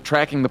me and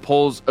tracking the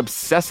polls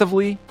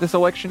obsessively this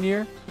election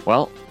year?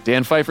 Well,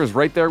 Dan Pfeiffer's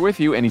right there with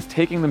you, and he's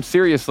taking them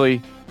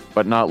seriously,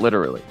 but not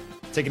literally.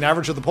 Take an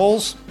average of the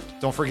polls.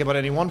 Don't forget about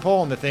any one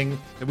poll. And the thing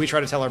that we try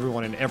to tell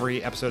everyone in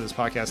every episode of this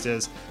podcast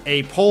is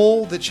a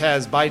poll that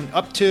has Biden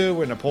up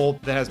to and a poll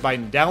that has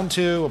Biden down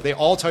to, they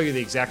all tell you the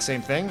exact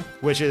same thing,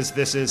 which is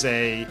this is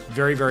a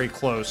very, very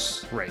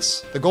close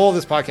race. The goal of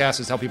this podcast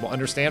is to help people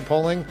understand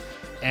polling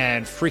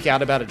and freak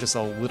out about it just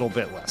a little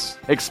bit less.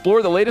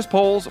 Explore the latest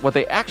polls, what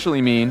they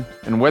actually mean,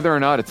 and whether or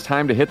not it's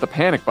time to hit the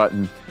panic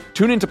button.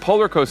 Tune into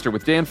Polar Coaster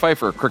with Dan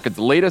Pfeiffer, Crooked's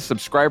latest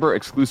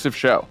subscriber-exclusive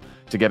show.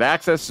 To get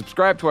access,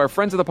 subscribe to our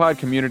Friends of the Pod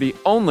community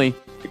only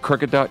at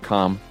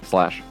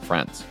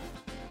crooked.com/friends.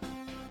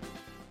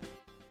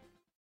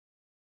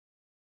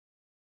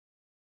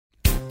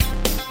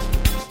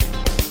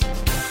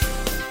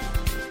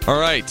 All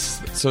right,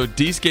 so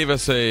Dees gave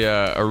us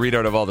a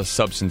readout of all the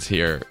substance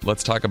here.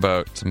 Let's talk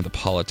about some of the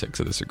politics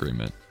of this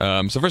agreement.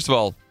 So first of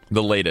all,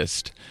 the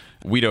latest.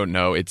 We don't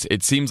know.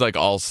 It seems like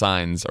all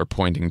signs are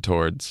pointing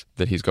towards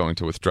that he's going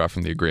to withdraw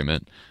from the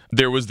agreement.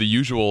 There was the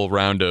usual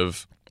round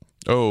of,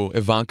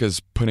 Ivanka's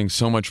putting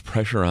so much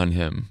pressure on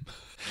him,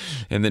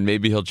 and then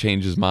maybe he'll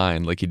change his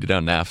mind like he did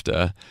on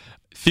NAFTA.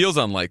 Feels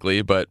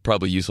unlikely, but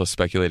probably useless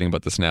speculating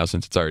about this now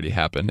since it's already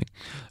happening.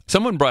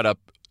 Someone brought up,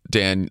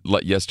 Dan,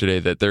 yesterday,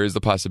 that there is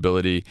the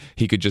possibility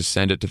he could just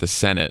send it to the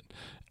Senate,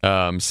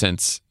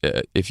 since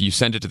if you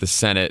send it to the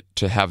Senate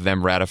to have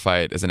them ratify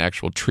it as an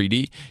actual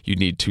treaty, you'd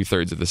need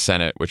 2/3 of the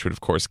Senate, which would,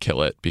 of course,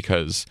 kill it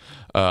because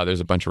there's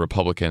a bunch of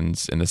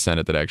Republicans in the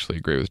Senate that actually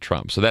agree with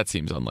Trump. So that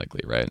seems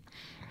unlikely, right?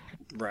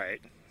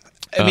 Right.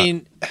 I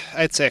mean,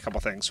 I'd say a couple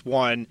things.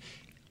 One,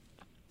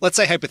 let's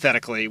say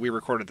hypothetically we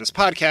recorded this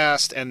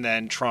podcast and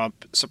then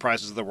Trump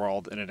surprises the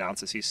world and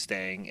announces he's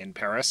staying in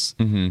Paris.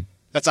 Mm-hmm.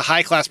 That's a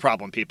high-class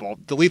problem, people.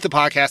 Delete the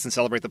podcast and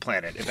celebrate the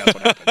planet, if that's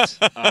what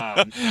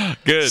happens.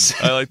 Good.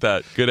 I like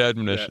that. Good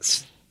admonition.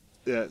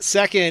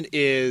 Second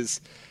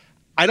is,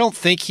 I don't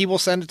think he will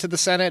send it to the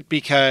Senate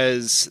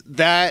because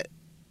that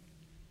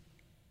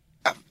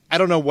 – I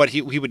don't know what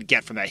he would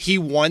get from that. He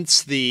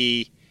wants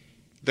the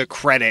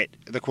credit,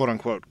 the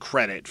quote-unquote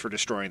credit for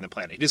destroying the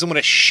planet. He doesn't want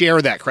to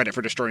share that credit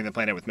for destroying the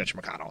planet with Mitch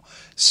McConnell.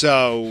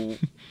 So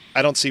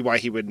I don't see why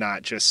he would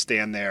not just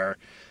stand there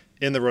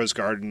in the Rose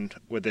Garden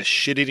with a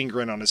shit-eating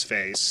grin on his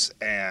face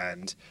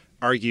and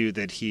argue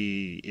that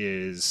he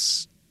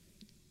is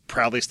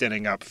proudly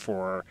standing up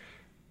for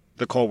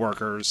the coal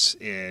workers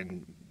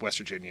in West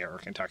Virginia or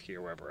Kentucky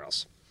or wherever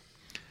else.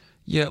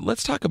 Yeah,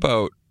 let's talk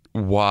about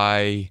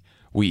why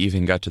we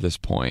even got to this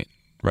point,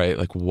 right?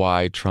 Like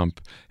why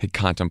Trump had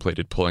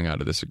contemplated pulling out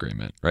of this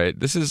agreement, right?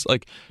 This is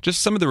like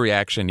just some of the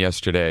reaction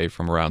yesterday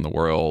from around the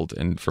world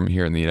and from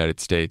here in the United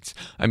States.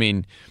 I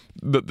mean,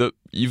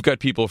 you've got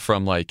people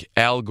from like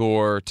Al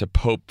Gore to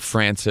Pope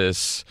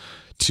Francis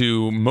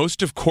to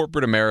most of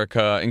corporate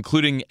America,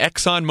 including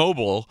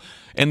ExxonMobil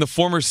and the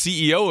former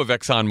CEO of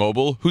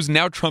ExxonMobil, who's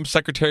now Trump's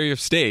Secretary of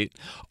State,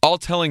 all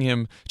telling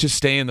him to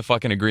stay in the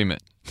fucking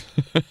agreement.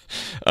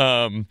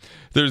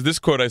 There's this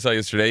quote I saw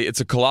yesterday. "It's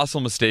a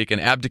colossal mistake, an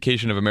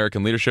abdication of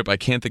American leadership. I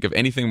can't think of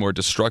anything more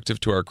destructive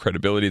to our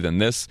credibility than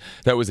this."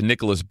 That was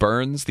Nicholas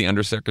Burns, the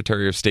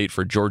Undersecretary of State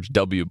for George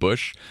W.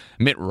 Bush.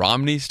 Mitt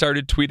Romney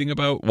started tweeting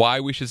about why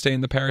we should stay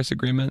in the Paris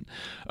Agreement.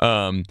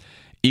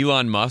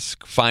 Elon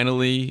Musk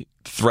finally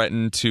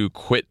threatened to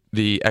quit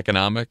the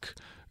economic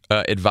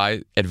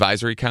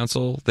advisory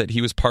council that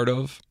he was part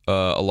of,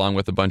 along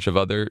with a bunch of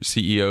other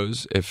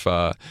CEOs,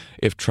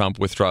 if Trump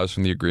withdraws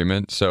from the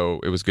agreement. So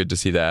it was good to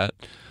see that.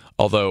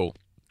 Although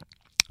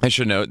I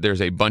should note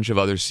there's a bunch of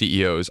other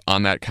CEOs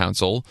on that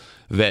council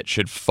that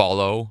should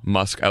follow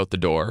Musk out the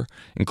door,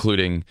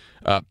 including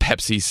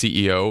Pepsi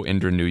CEO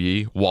Indra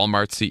Nooyi,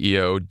 Walmart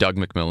CEO Doug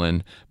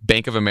McMillon,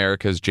 Bank of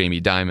America's Jamie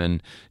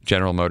Dimon,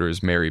 General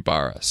Motors' Mary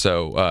Barra.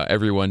 So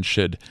everyone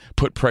should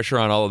put pressure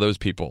on all of those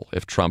people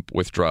if Trump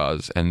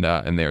withdraws, and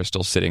they are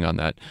still sitting on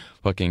that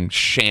fucking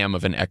sham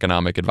of an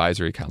economic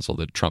advisory council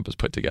that Trump has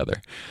put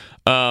together.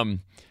 And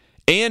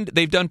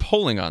they've done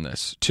polling on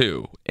this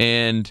too,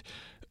 and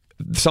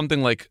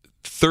something like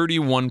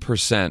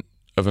 31%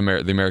 of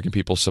the American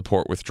people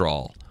support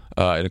withdrawal,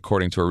 and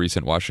according to a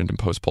recent Washington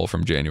Post poll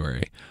from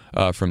January,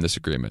 from this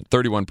agreement.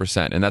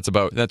 31%, and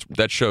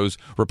that shows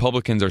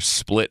Republicans are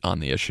split on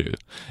the issue,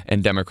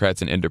 and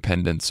Democrats and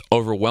independents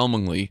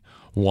overwhelmingly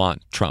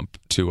want Trump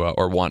to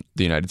or want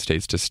the United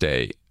States to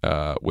stay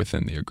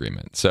within the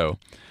agreement. So,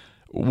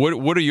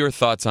 what are your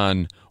thoughts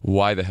on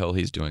why the hell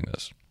he's doing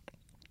this?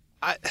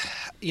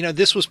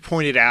 This was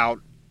pointed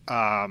out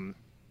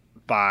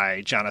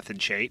by Jonathan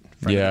Chait.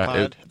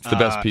 It's the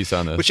best piece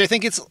on this. Which I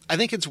think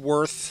it's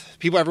worth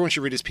everyone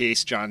should read his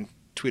piece. John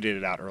tweeted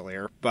it out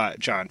earlier, but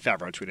John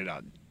Favreau tweeted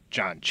out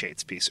John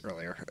Chait's piece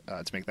earlier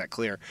to make that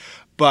clear.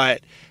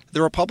 But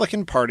the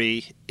Republican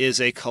Party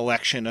is a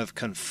collection of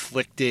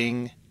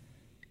conflicting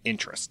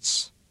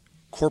interests,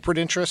 corporate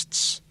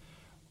interests,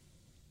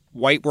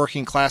 white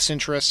working class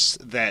interests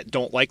that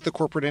don't like the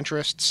corporate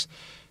interests,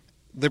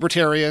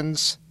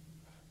 libertarians,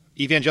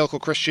 evangelical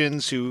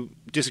Christians who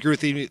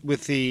disagree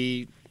with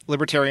the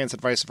libertarians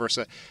and vice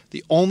versa.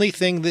 The only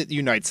thing that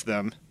unites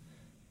them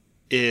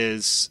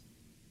is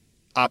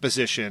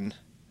opposition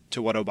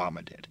to what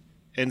Obama did.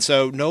 And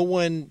so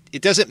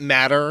it doesn't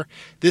matter.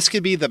 This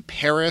could be the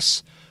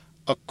Paris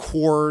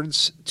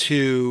Accords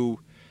to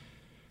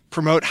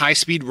promote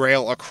high-speed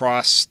rail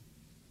across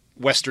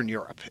Western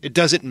Europe. It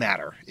doesn't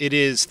matter. It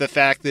is the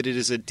fact that it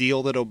is a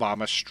deal that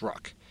Obama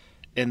struck.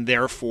 And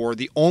therefore,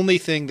 the only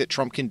thing that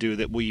Trump can do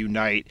that will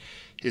unite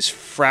his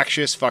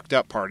fractious, fucked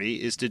up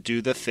party is to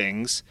do the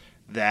things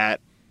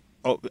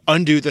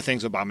undo the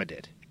things Obama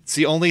did. It's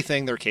the only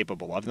thing they're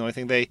capable of, the only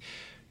thing they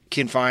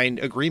can find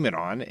agreement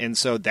on. And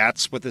so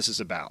that's what this is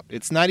about.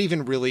 It's not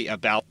even really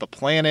about the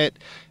planet.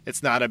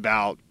 It's not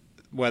about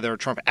whether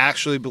Trump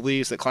actually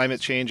believes that climate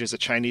change is a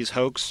Chinese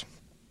hoax,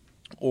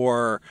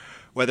 or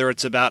whether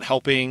it's about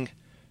helping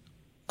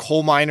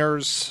coal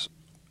miners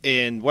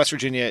in West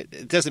Virginia.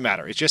 It doesn't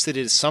matter. It's just that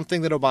it is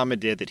something that Obama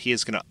did that he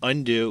is going to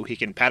undo. He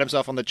can pat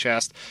himself on the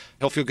chest.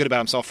 He'll feel good about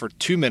himself for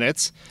 2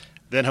 minutes.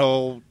 Then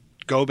he'll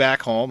go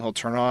back home. He'll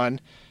turn on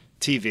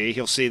TV.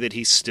 He'll see that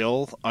he's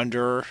still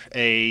under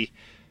a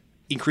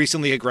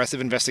increasingly aggressive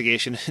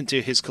investigation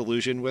into his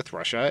collusion with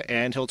Russia,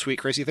 and he'll tweet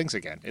crazy things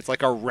again. It's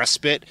like a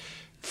respite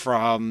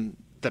from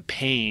the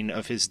pain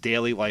of his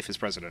daily life as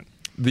president.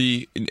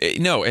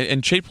 And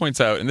Chait points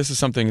out, and this is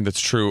something that's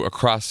true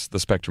across the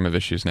spectrum of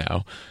issues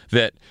now,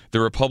 that the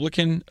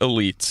Republican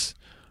elite's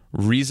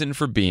reason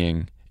for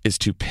being is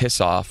to piss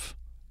off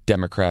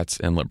Democrats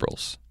and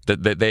liberals.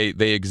 That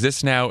they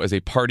exist now as a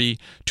party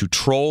to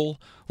troll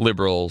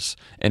liberals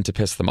and to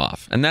piss them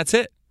off, and that's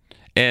it.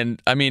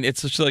 And I mean,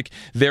 it's just like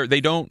you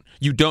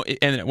don't.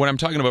 And when I'm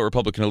talking about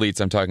Republican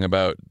elites, I'm talking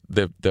about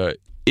the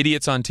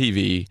idiots on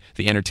TV,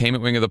 the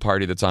entertainment wing of the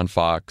party that's on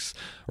Fox,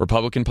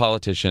 Republican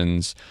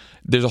politicians.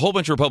 There's a whole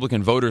bunch of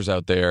Republican voters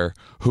out there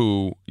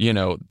who,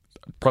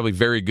 probably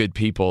very good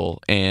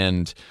people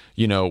and,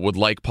 would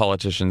like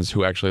politicians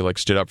who actually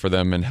stood up for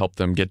them and helped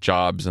them get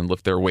jobs and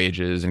lift their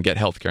wages and get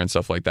health care and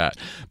stuff like that.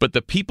 But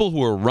the people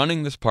who are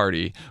running this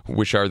party,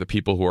 which are the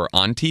people who are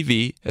on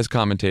TV as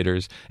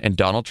commentators and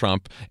Donald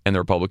Trump and the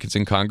Republicans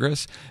in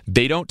Congress,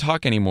 they don't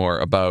talk anymore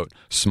about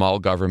small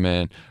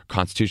government,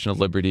 constitutional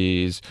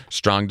liberties,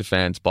 strong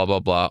defense, blah,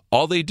 blah, blah.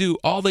 All they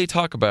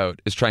talk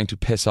about is trying to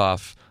piss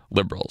off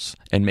liberals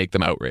and make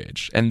them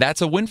outraged. And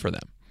that's a win for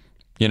them.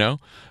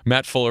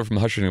 Matt Fuller from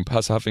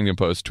Huffington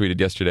Post tweeted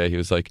yesterday, he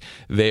was like,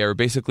 they are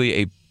basically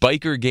a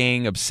biker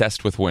gang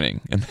obsessed with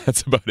winning. And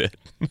that's about it.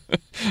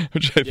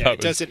 Which I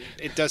thought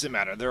it doesn't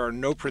matter. There are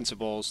no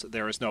principles.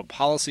 There is no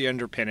policy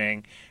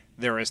underpinning.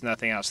 There is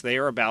nothing else. They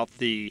are about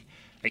the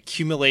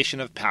accumulation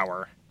of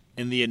power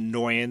and the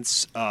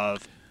annoyance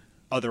of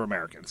other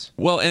Americans.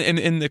 Well,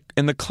 and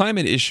the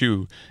climate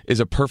issue is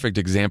a perfect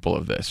example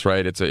of this,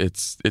 right?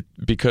 It's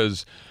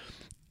because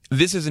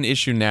this is an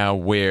issue now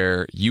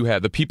where you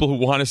have the people who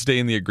want to stay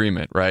in the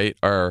agreement, right,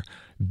 are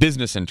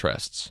business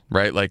interests,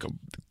 right? Like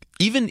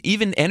even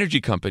energy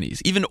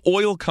companies, even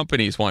oil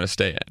companies want to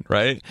stay in,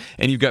 right?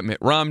 And you've got Mitt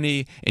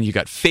Romney, and you've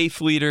got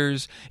faith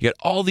leaders, you got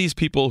all these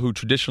people who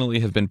traditionally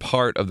have been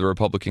part of the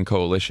Republican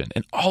coalition,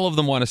 and all of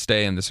them want to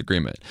stay in this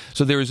agreement.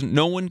 So there is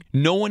no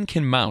one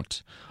can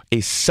mount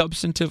a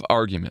substantive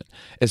argument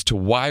as to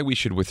why we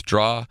should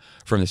withdraw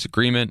from this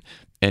agreement.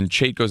 And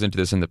Chait goes into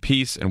this in the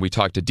piece, and we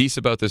talked to Deese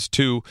about this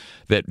too,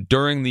 that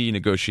during the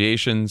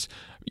negotiations,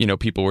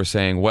 people were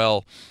saying,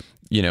 well,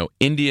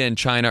 India and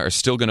China are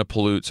still going to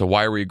pollute, so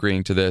why are we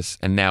agreeing to this?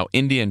 And now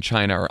India and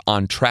China are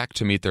on track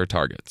to meet their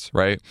targets,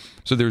 right?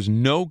 So there's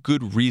no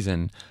good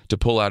reason to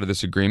pull out of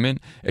this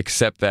agreement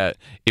except that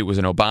it was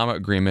an Obama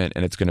agreement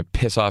and it's going to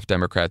piss off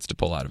Democrats to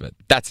pull out of it.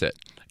 That's it.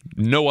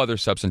 No other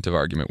substantive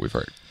argument we've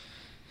heard.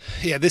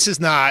 Yeah, this is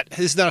not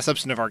a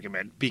substantive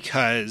argument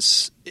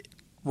because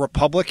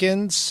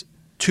Republicans,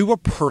 to a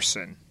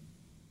person,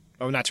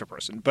 not to a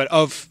person, but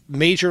of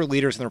major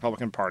leaders in the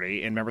Republican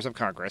Party and members of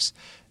Congress,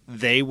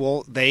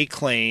 they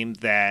claim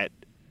that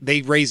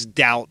they raise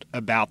doubt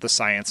about the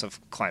science of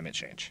climate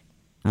change.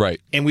 Right.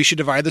 And we should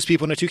divide those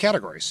people into two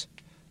categories.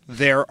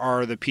 There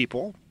are the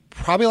people,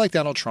 probably like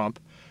Donald Trump,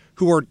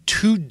 who are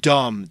too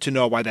dumb to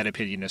know why that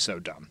opinion is so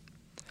dumb.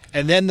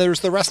 And then there's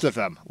the rest of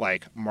them,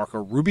 like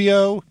Marco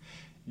Rubio,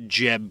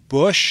 Jeb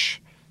Bush,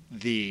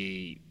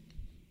 the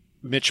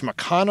Mitch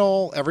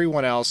McConnell,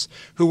 everyone else,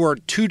 who are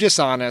too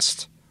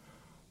dishonest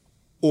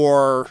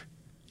or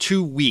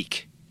too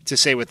weak to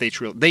say what they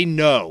truly. They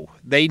know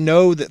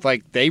that,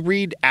 like, they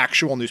read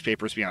actual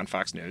newspapers beyond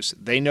Fox News.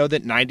 They know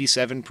that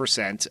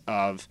 97%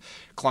 of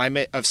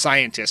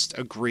scientists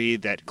agree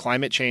that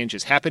climate change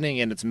is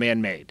happening and it's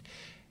man-made,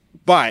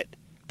 but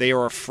they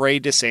are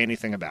afraid to say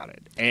anything about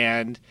it.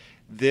 And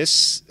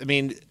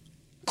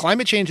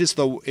climate change is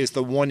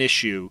the one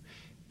issue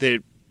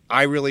that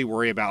I really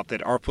worry about,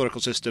 that our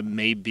political system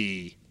may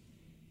be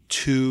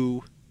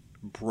too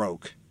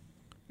broke.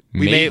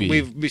 It's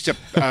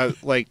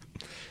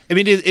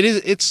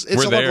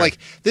somewhat like,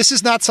 this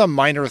is not some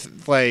minor,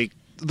 like,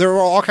 there are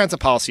all kinds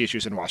of policy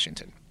issues in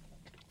Washington.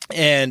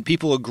 And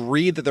people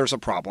agree that there's a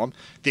problem.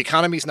 The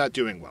economy's not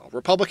doing well.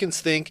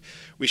 Republicans think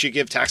we should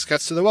give tax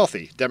cuts to the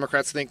wealthy.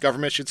 Democrats think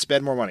government should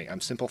spend more money.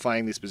 I'm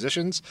simplifying these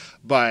positions,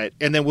 and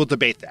then we'll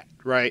debate that,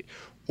 right?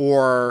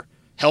 Or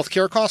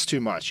healthcare costs too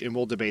much, and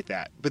we'll debate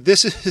that. But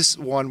this is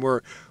one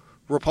where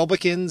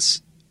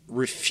Republicans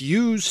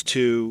refuse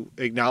to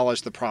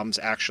acknowledge the problems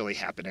actually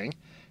happening.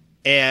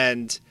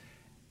 And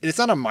it's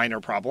not a minor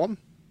problem.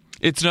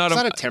 It's not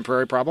a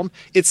temporary problem.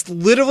 It's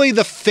literally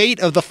the fate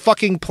of the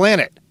fucking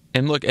planet.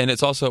 And look, and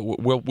it's also,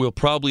 we'll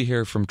probably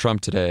hear from Trump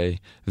today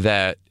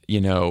that,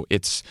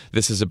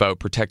 this is about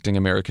protecting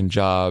American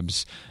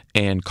jobs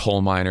and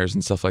coal miners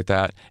and stuff like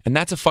that. And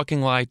that's a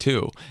fucking lie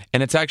too.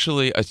 And it's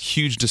actually a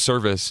huge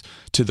disservice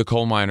to the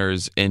coal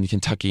miners in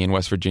Kentucky and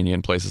West Virginia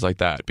and places like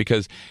that,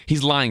 because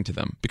he's lying to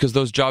them, because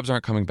those jobs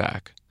aren't coming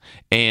back.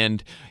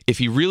 And if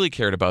he really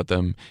cared about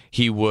them,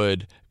 he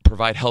would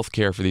provide health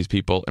care for these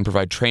people and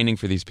provide training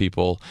for these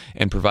people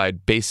and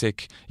provide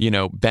basic,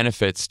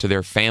 benefits to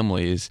their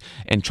families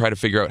and try to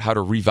figure out how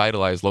to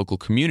revitalize local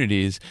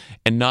communities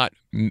and not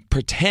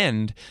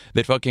pretend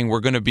that fucking we're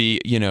going to be,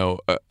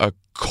 a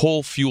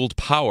coal-fueled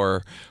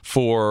power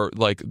for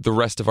like the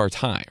rest of our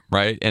time,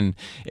 right? And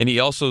he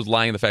also is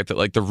lying the fact that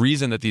like the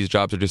reason that these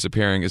jobs are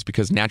disappearing is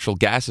because natural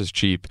gas is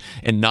cheap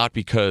and not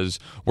because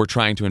we're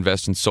trying to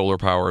invest in solar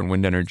power and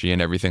wind energy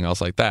and everything else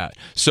like that.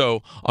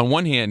 So on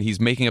one hand, he's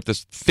making up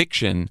this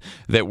fiction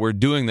that we're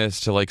doing this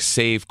to like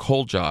save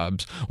coal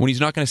jobs when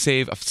he's not going to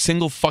save a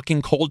single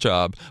fucking coal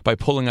job by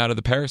pulling out of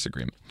the Paris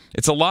Agreement.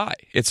 It's a lie.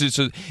 It's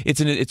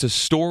a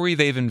story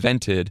they've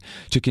invented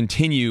to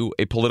continue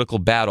a political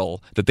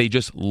battle that they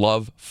just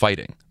love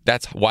fighting.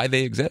 That's why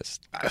they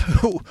exist.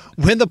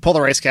 When the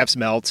polar ice caps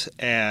melt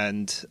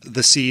and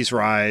the seas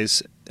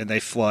rise and they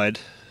flood,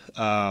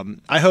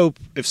 I hope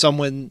if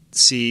someone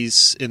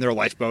sees in their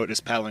lifeboat is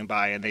paddling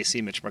by and they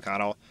see Mitch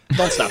McConnell,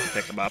 don't stop and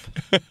pick him up.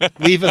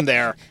 Leave him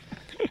there.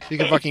 He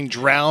can fucking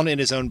drown in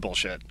his own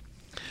bullshit.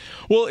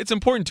 Well, it's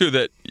important too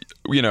that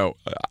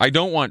I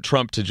don't want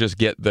Trump to just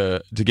get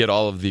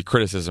all of the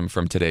criticism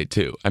from today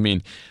too. I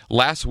mean,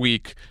 last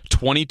week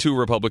 22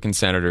 Republican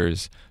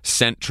senators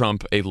sent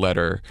Trump a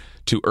letter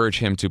to urge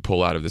him to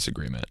pull out of this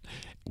agreement.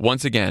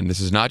 Once again, this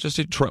is not just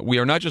we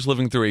are not just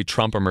living through a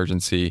Trump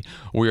emergency.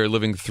 We are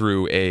living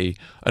through an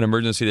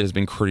emergency that has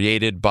been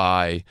created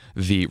by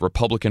the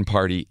Republican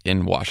Party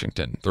in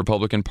Washington, the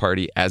Republican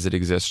Party as it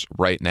exists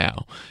right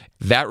now.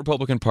 That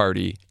Republican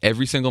Party,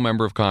 every single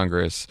member of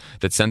Congress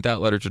that sent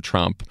that letter to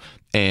Trump,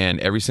 and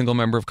every single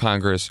member of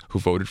Congress who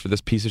voted for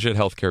this piece of shit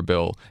healthcare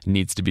bill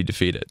needs to be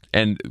defeated.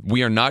 And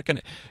we are not going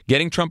to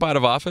getting Trump out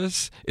of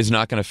office is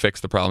not going to fix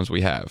the problems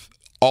we have.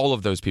 All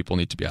of those people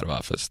need to be out of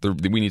office.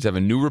 We need to have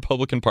a new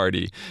Republican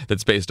Party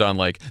that's based on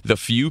like the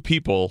few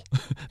people,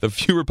 the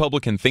few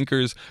Republican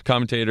thinkers,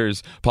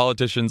 commentators,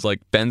 politicians like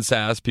Ben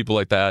Sass, people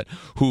like that,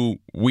 who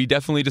we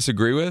definitely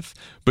disagree with,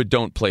 but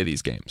don't play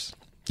these games.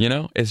 You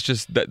know, it's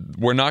just that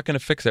we're not going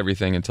to fix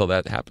everything until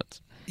that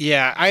happens.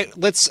 Yeah,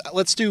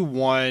 let's do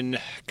one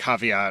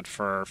caveat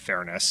for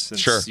fairness, since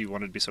Sure. you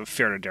wanted to be so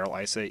fair to Darrell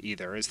Issa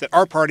either, is that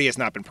our party has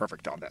not been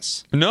perfect on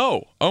this.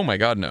 No. Oh, my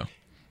God, no.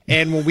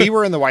 And when we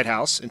were in the White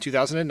House in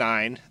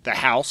 2009, the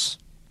House,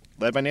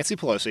 led by Nancy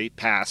Pelosi,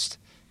 passed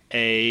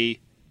a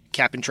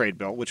cap and trade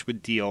bill, which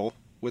would deal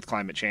with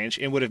climate change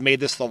and would have made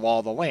this the law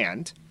of the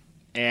land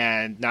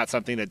and not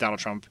something that Donald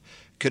Trump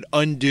could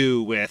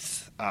undo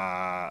with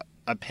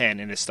a pen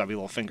in his stubby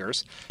little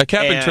fingers. A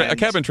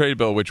cap and trade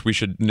bill, which we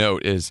should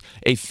note, is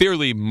a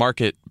fairly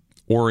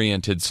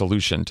market-oriented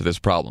solution to this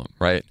problem,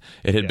 right?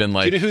 It had been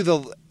like... Do you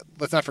know who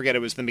let's not forget, it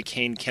was the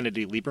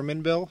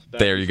McCain-Kennedy-Lieberman bill.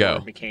 There you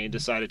go. McCain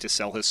decided to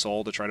sell his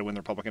soul to try to win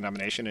the Republican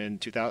nomination in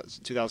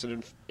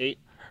 2008.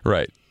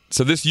 Right.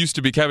 So this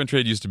cap and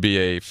trade used to be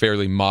a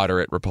fairly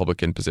moderate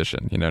Republican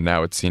position. You know,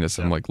 now it's seen as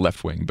some like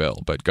left-wing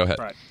bill, but go ahead.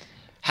 Right.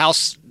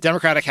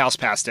 Democratic House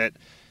passed it.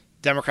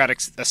 Democratic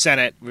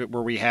Senate, where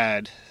we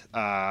had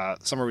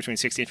somewhere between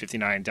 60 and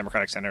 59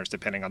 Democratic senators,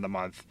 depending on the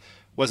month,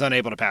 was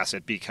unable to pass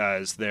it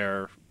because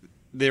there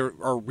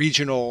are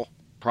regional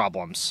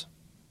problems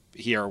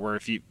here where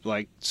if you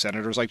like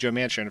senators like Joe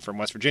Manchin from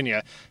West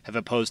Virginia have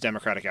opposed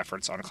Democratic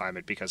efforts on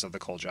climate because of the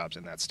coal jobs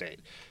in that state.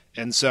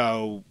 And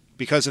so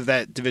because of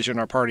that division in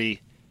our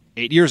party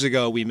 8 years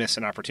ago, we missed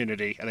an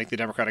opportunity. I think the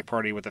Democratic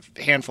Party, with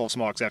a handful of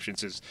small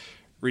exceptions, has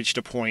reached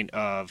a point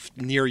of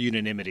near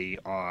unanimity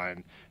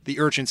on the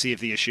urgency of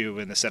the issue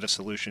and the set of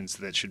solutions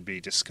that should be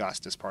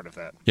discussed as part of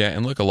that. Yeah,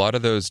 and look, a lot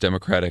of those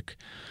Democratic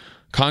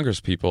Congress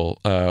people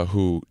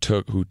who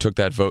took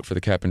that vote for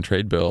the cap and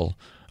trade bill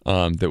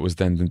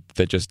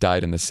that just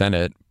died in the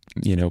Senate,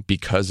 you know,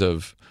 because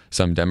of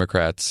some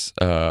Democrats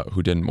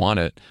who didn't want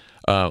it.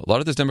 A lot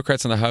of those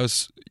Democrats in the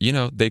House, you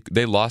know,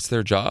 they lost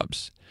their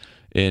jobs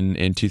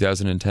in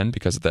 2010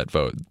 because of that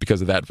vote,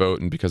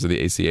 and because of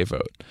the ACA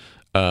vote.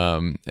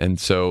 And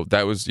so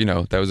that was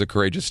a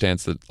courageous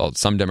stance that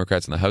some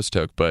Democrats in the House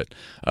took, but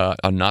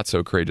a not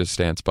so courageous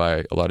stance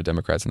by a lot of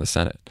Democrats in the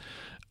Senate.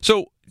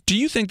 So do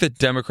you think that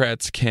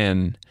Democrats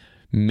can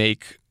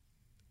make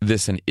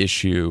this an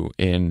issue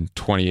in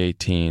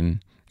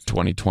 2018,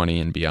 2020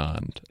 and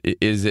beyond?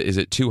 Is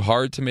it too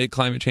hard to make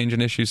climate change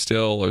an issue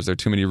still, or is there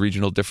too many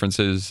regional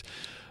differences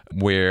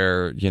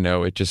where, you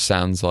know, it just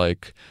sounds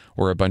like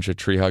we're a bunch of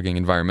tree-hugging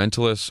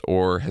environmentalists,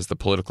 or has the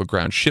political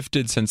ground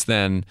shifted since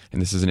then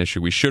and this is an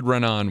issue we should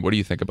run on? What do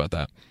you think about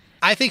that?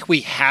 I think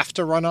we have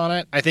to run on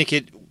it. I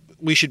think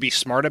we should be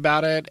smart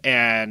about it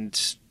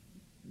and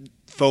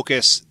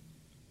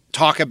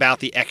talk about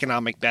the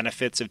economic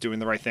benefits of doing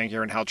the right thing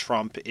here and how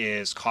Trump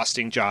is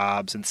costing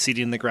jobs and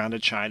ceding the ground to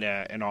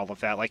China and all of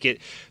that. Like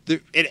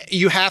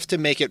you have to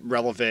make it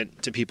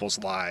relevant to people's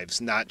lives,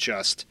 not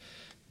just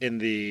in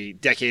the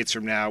decades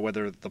from now,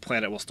 whether the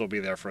planet will still be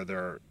there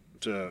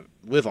to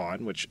live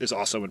on, which is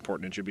also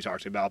important and should be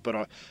talked about,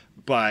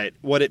 but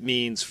what it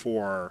means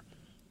for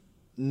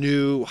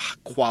new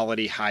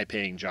quality,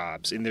 high-paying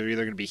jobs. And they're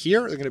either going to be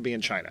here or they're going to be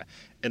in China.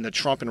 And the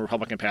Trump and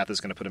Republican path is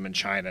going to put them in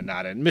China,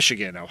 not in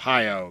Michigan,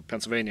 Ohio,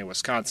 Pennsylvania,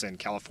 Wisconsin,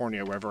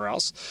 California, wherever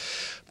else.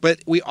 But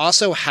we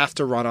also have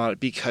to run on it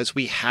because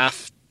we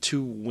have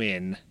to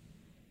win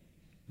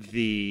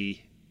the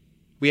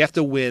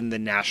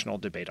national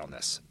debate on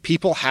this.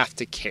 People have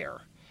to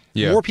care.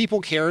 Yeah. More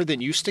people care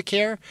than used to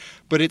care,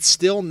 but it's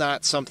still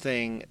not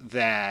something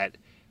that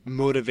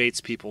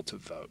motivates people to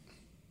vote.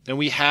 And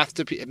we have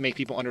to make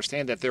people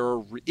understand that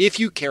if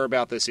you care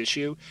about this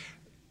issue,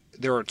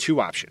 there are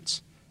two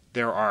options.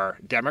 There are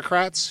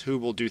Democrats who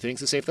will do things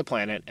to save the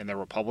planet, and there are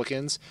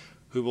Republicans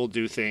who will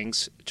do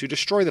things to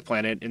destroy the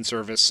planet in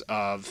service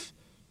of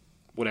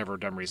whatever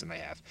dumb reason they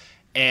have.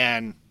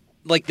 And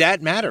like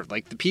that mattered.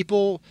 Like the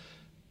people,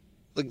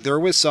 like there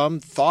was some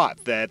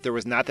thought that there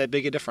was not that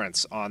big a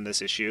difference on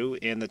this issue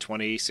in the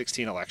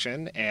 2016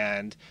 election,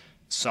 and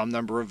some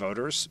number of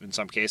voters, in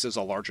some cases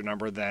a larger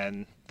number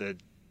than the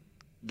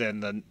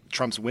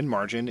Trump's win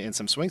margin in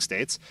some swing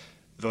states,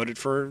 voted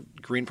for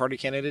Green Party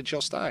candidate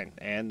Jill Stein.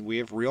 And we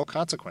have real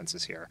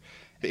consequences here.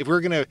 If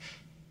we're going to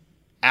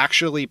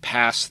actually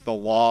pass the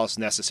laws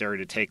necessary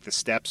to take the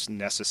steps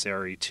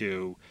necessary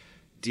to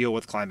deal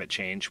with climate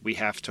change, we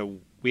have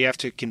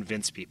to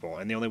convince people.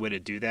 And the only way to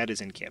do that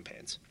is in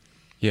campaigns.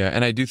 Yeah,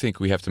 and I do think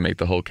we have to make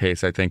the whole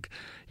case. I think,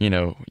 you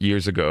know,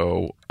 years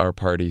ago, our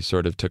party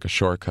sort of took a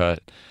shortcut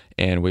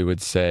and we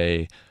would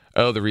say,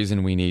 oh, the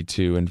reason we need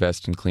to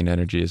invest in clean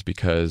energy is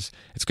because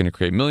it's going to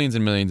create millions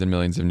and millions and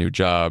millions of new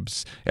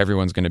jobs.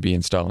 Everyone's going to be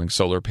installing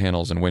solar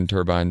panels and wind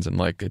turbines, and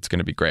like it's going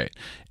to be great.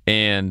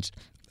 And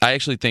I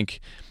actually think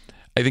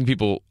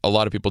a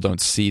lot of people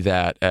don't see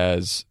that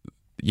as,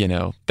 you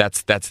know,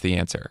 that's the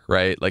answer,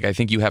 right? Like I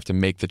think you have to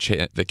make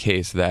the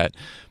case that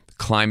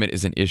climate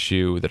is an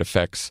issue that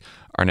affects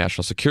our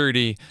national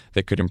security,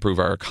 that could improve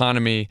our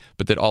economy,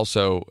 but that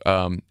also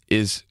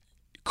is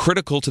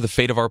critical to the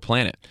fate of our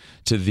planet,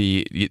 to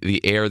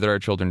the air that our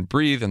children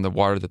breathe and the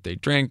water that they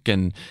drink,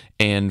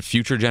 and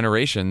future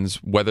generations,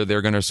 whether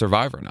they're going to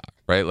survive or not,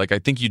 right? Like, I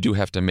think you do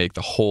have to make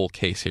the whole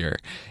case here,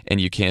 and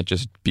you can't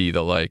just be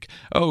the like,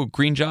 oh,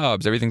 green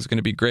jobs, everything's going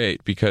to be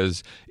great,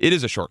 because it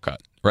is a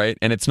shortcut, right?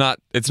 And it's not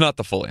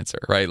the full answer,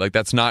 right? Like,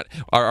 that's not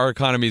our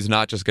economy is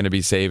not just going to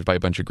be saved by a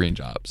bunch of green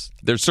jobs.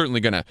 They're certainly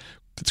going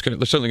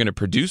to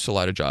produce a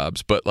lot of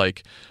jobs, but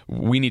like,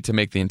 we need to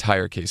make the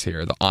entire case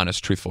here, the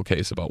honest, truthful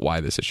case about why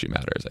this issue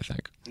matters, I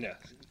think. Yeah.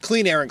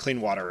 Clean air and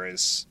clean water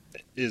is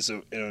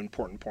an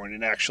important point.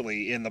 And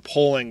actually, in the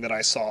polling that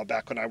I saw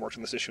back when I worked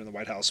on this issue in the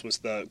White House, was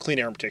the clean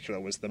air in particular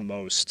was the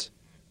most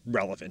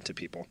relevant to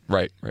people.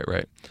 Right.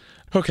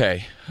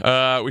 Okay.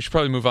 We should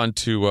probably move on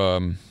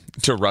to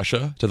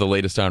Russia, to the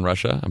latest on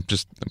Russia. I'm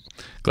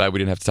glad we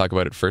didn't have to talk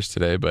about it first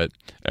today, but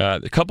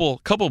a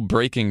couple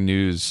breaking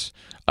news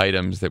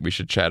items that we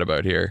should chat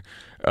about here.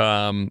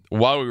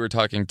 While we were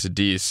talking to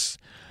Deese,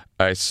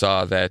 I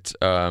saw that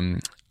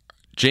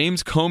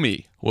James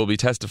Comey will be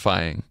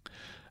testifying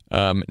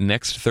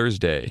next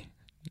Thursday,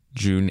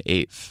 June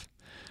 8th,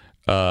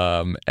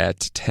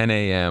 at 10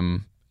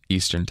 a.m.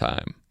 Eastern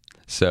Time.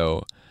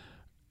 So,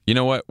 you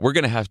know what? We're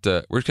just gonna have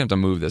to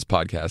move this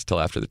podcast till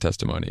after the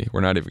testimony.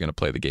 We're not even gonna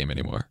play the game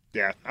anymore.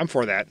 Yeah, I'm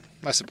for that.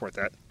 I support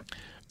that.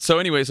 So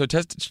anyway,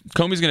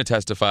 Comey's going to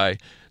testify.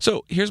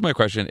 So here's my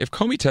question. If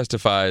Comey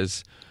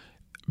testifies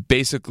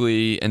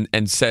basically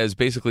and says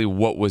basically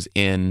what was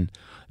in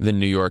the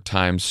New York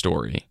Times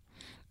story,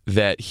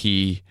 that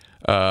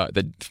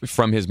that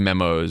from his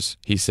memos,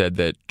 he said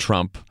that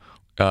Trump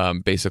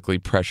basically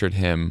pressured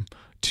him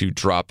to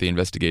drop the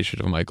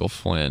investigation of Michael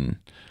Flynn.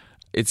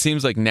 It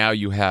seems like now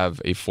you have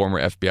a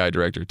former FBI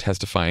director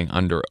testifying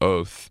under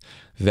oath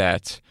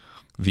that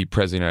the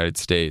President of the United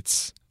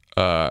States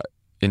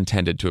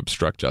intended to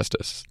obstruct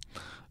justice.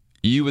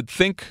 You would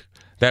think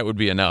that would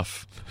be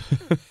enough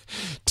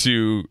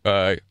to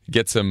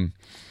get some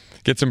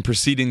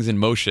proceedings in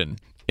motion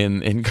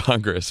in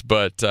Congress,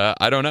 but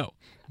I don't know.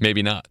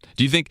 Maybe not.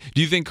 Do you think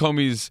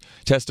Comey's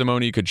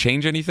testimony could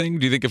change anything?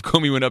 Do you think if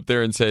Comey went up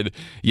there and said,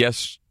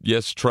 yes,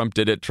 Trump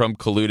did it, Trump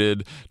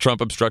colluded,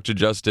 Trump obstructed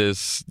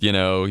justice,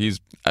 he's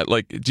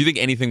like, do you think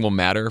anything will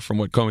matter from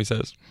what Comey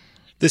says?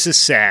 This is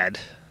sad,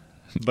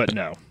 but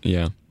no.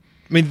 Yeah.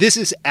 I mean, this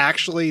is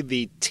actually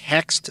the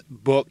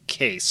textbook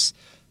case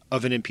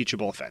of an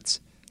impeachable offense.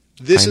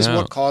 This is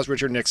what caused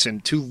Richard Nixon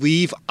to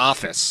leave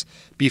office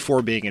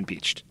before being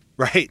impeached,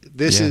 right?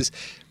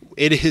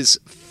 It is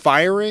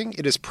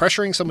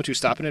pressuring someone to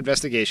stop an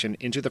investigation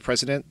into the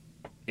president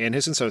and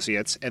his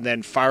associates, and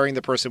then firing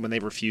the person when they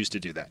refuse to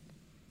do that.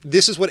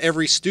 This is what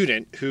every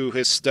student who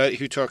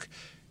took,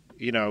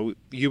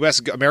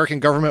 American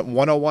Government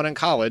 101 in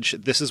college,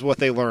 this is what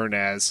they learn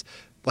as,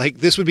 like,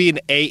 this would be an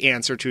A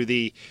answer to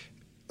the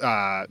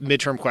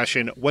midterm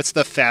question, what's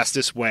the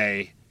fastest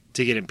way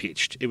to get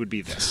impeached? It would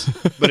be this,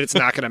 but it's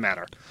not going to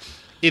matter.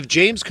 If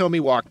James Comey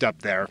walked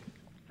up there,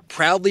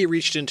 proudly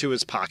reached into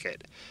his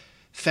pocket,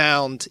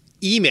 found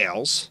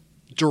emails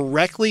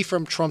directly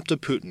from Trump to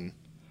Putin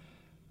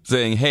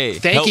saying, hey,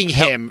 thanking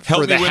him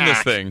for the win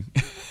hack. This thing.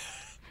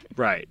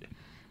 Right.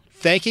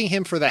 Thanking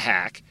him for the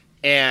hack,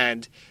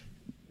 and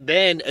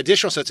then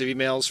additional sets of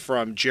emails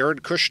from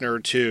Jared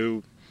Kushner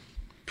to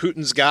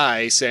Putin's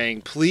guy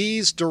saying,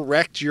 please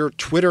direct your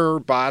Twitter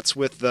bots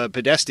with the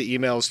Podesta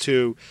emails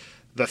to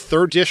the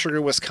 3rd District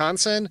of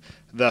Wisconsin,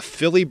 the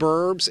Philly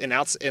burbs,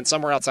 and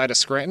somewhere outside of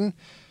Scranton.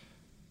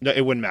 No,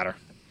 it wouldn't matter.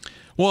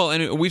 Well,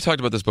 and we've talked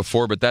about this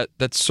before, but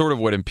that's sort of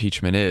what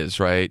impeachment is,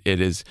 right?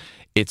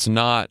 It's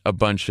not a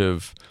bunch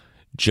of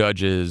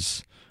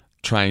judges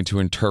trying to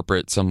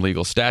interpret some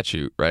legal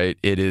statute, right?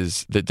 It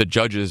is that the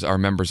judges are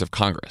members of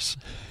Congress,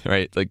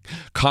 right? Like,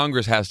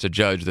 Congress has to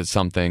judge that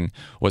something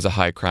was a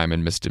high crime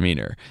and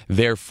misdemeanor.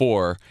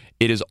 Therefore,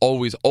 it is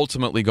always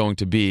ultimately going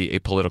to be a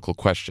political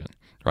question,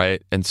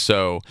 right? And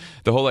so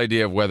the whole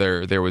idea of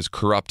whether there was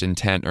corrupt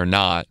intent or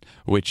not,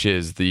 which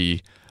is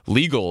the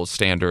legal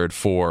standard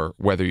for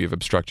whether you've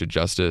obstructed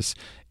justice,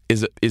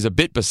 is a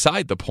bit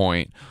beside the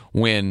point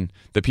when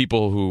the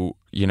people who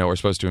are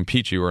supposed to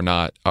impeach you or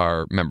not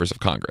are members of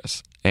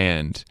Congress.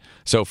 And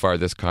so far,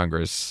 this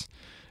Congress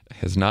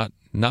has not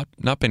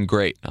been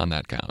great on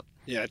that count.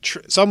 Yeah,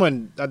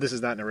 this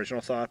is not an original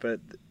thought, but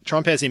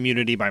Trump has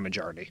immunity by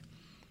majority.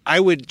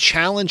 I would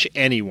challenge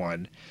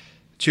anyone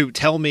to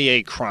tell me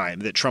a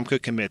crime that Trump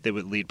could commit that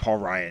would lead Paul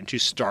Ryan to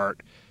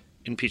start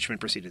impeachment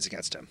proceedings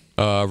against him.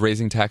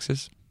 Raising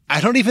taxes? I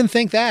don't even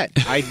think that.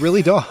 I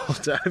really don't.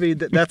 I mean,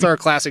 that's our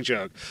classic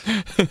joke.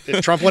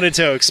 If Trump wanted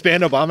to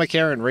expand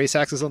Obamacare and raise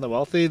taxes on the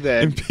wealthy,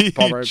 then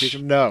Paul Ryan impeach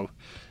him. No.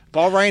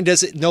 Paul Ryan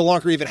no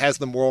longer even has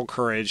the moral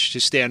courage to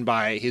stand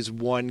by his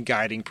one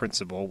guiding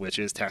principle, which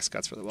is tax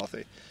cuts for the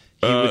wealthy.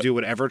 He would do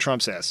whatever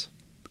Trump says.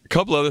 A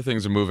couple other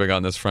things are moving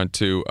on this front,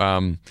 too.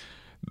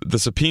 The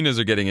subpoenas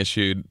are getting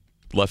issued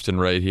left and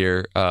right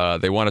here.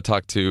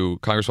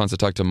 Congress wants to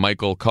talk to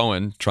Michael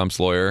Cohen, Trump's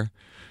lawyer,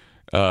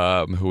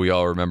 who we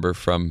all remember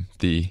from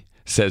the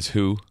Says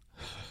Who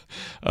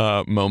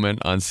moment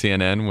on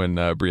CNN when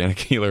Breonna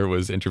Keeler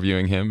was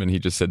interviewing him, and he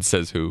just said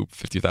 "says who"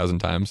 50,000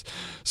 times.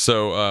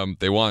 So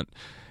they want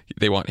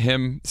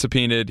him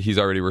subpoenaed. He's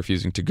already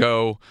refusing to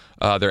go.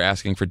 They're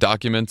asking for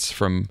documents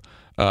from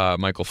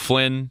Michael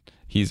Flynn.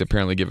 He's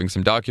apparently giving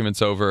some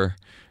documents over.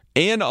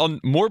 And on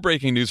more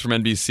breaking news from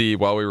NBC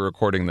while we were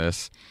recording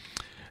this.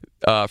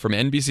 From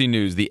NBC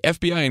News, the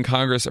FBI and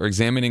Congress are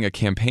examining a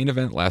campaign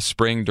event last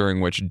spring during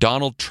which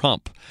Donald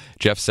Trump,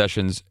 Jeff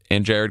Sessions,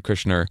 and Jared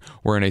Kushner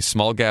were in a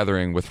small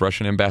gathering with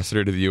Russian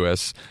ambassador to the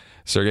U.S.,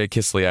 Sergei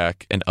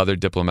Kislyak, and other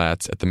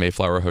diplomats at the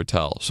Mayflower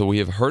Hotel. So we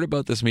have heard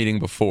about this meeting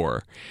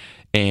before.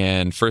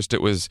 And first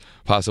it was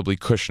possibly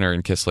Kushner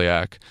and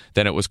Kislyak.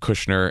 Then it was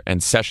Kushner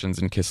and Sessions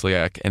and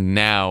Kislyak. And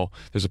now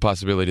there's a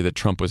possibility that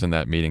Trump was in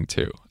that meeting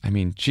too. I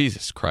mean,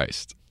 Jesus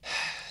Christ.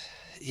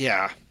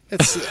 Yeah.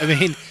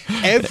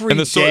 Every and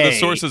the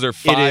sources are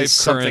 5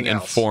 current and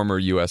else. former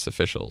U.S.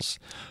 officials.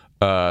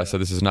 So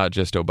this is not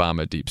just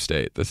Obama deep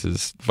state. This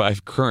is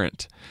 5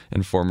 current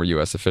and former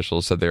U.S.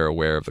 officials said they're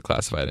aware of the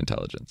classified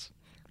intelligence.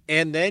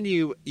 And then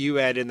you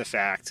add in the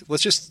fact.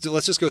 Let's just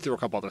go through a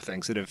couple other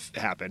things that have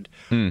happened.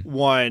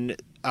 One,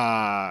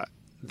 there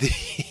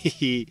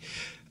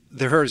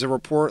was a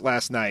report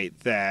last night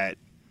that,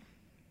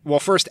 well,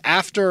 first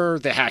after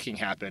the hacking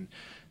happened,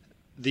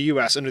 the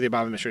U.S. under the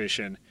Obama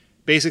administration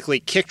basically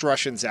kicked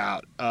Russians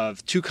out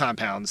of 2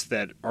 compounds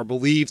that are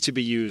believed to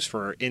be used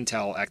for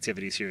intel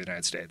activities here in the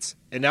United States.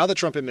 And now the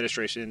Trump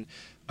administration,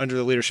 under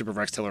the leadership of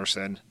Rex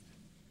Tillerson,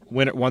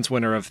 once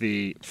winner of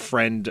the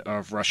Friend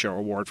of Russia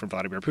award from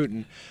Vladimir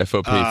Putin,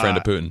 FOP, Friend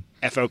of Putin,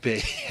 FOP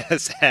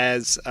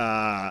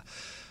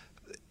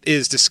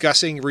is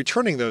discussing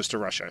returning those to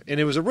Russia. And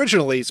it was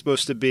originally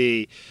supposed to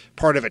be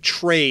part of a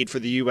trade for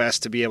the U.S.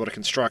 to be able to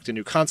construct a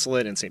new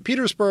consulate in St.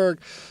 Petersburg,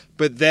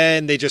 but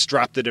then they just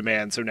dropped the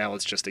demand, so now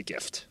it's just a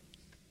gift.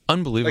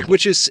 Unbelievable.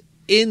 Which is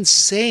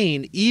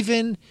insane.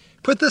 Even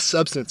put the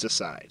substance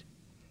aside.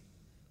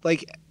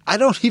 I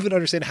don't even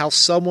understand how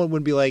someone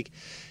would be like,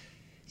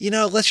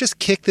 let's just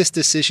kick this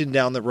decision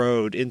down the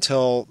road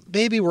until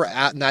maybe we're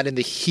not in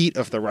the heat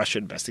of the Russia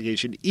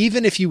investigation.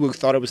 Even if you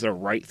thought it was the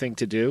right thing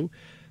to do,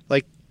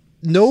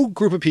 no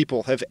group of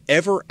people have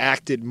ever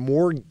acted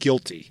more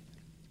guilty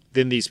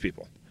than these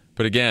people.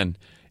 But again,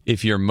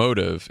 if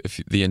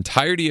the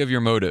entirety of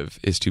your motive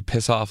is to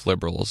piss off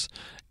liberals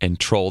and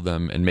troll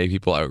them and make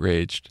people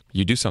outraged,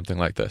 you do something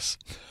like this,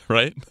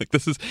 right?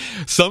 This is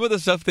some of the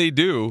stuff they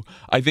do.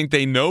 I think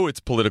they know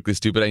it's politically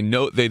stupid. I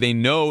know they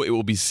know it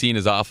will be seen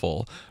as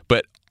awful,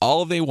 but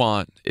all they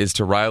want is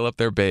to rile up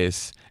their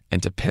base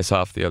and to piss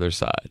off the other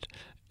side.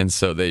 And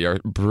so they are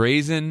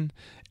brazen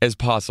as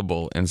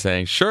possible and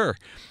saying, sure,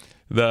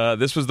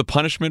 this was the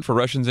punishment for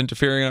Russians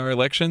interfering in our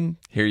election.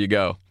 Here you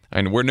go.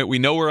 And we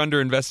know we're under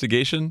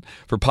investigation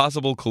for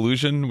possible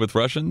collusion with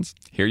Russians.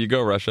 Here you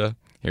go, Russia.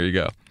 Here you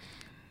go.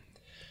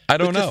 I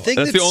don't know.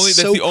 That's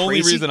the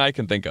only reason I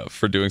can think of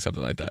for doing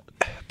something like that.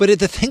 But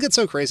the thing that's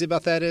so crazy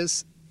about that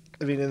is,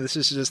 and this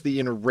is just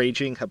the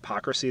enraging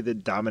hypocrisy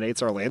that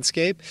dominates our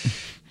landscape,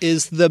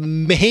 is the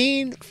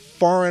main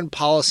foreign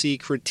policy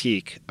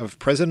critique of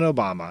President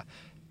Obama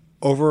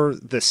over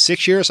the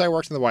 6 years I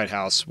worked in the White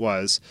House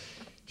was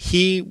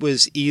he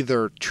was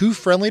either too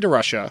friendly to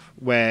Russia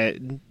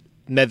when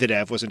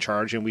Medvedev was in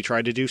charge, and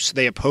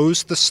they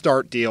opposed the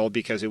START deal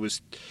because it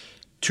was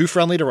too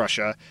friendly to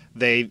Russia.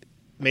 They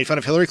made fun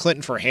of Hillary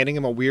Clinton for handing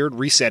him a weird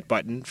reset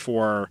button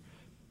for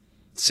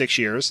 6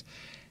 years.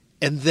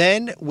 And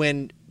then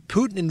when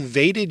Putin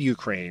invaded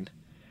Ukraine,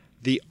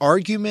 the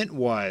argument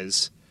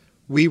was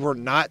we were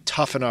not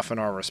tough enough in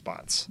our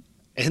response.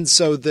 And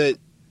so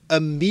a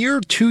mere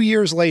 2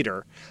 years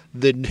later,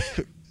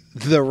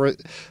 the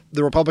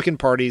Republican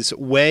Party's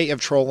way of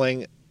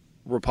trolling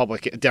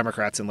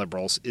Democrats and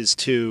liberals is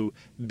to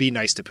be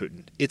nice to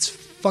Putin. It's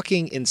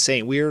fucking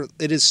insane. We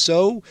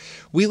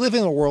live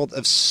in a world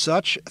of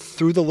such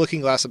through the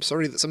looking glass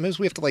absurdity that sometimes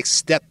we have to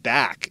step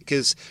back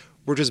because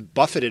we're just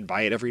buffeted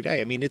by it every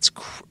day.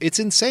 It's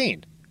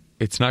insane.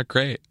 It's not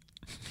great.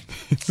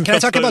 Can I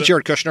talk about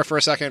Jared Kushner for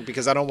a second?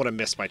 Because I don't want to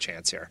miss my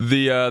chance here.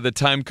 The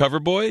Time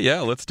cover boy?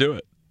 Yeah, let's do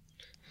it.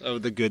 Oh,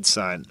 the good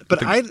son. But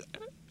by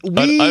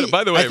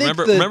the way,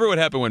 remember what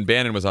happened when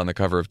Bannon was on the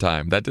cover of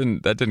Time? That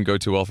didn't go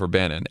too well for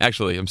Bannon.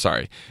 Actually, I'm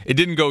sorry. It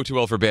didn't go too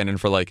well for Bannon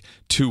for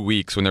 2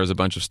 weeks when there was a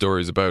bunch of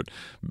stories about,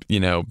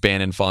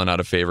 Bannon falling out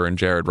of favor and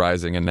Jared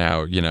rising, and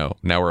now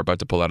we're about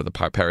to pull out of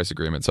the Paris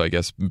Agreement. So I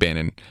guess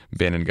Bannon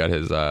got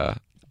the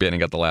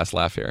last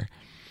laugh here.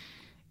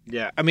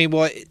 Yeah,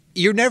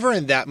 you're never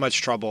in that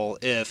much trouble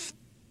if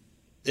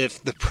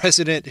the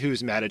president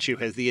who's mad at you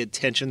has the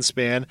attention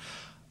span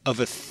of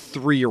a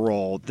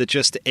 3-year-old that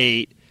just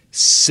ate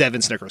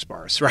 7 Snickers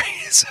bars, right?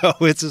 So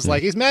it's just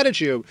he's mad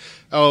at you.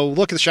 Oh,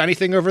 look at the shiny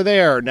thing over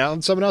there. Now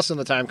someone else on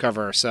the Time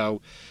cover.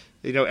 So,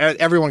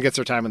 everyone gets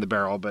their time in the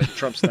barrel, but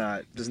Trump's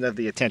doesn't have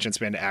the attention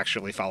span to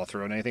actually follow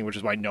through on anything, which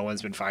is why no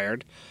one's been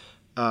fired.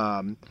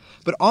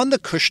 But on the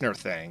Kushner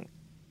thing,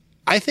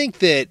 I think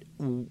that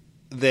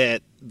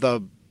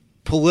the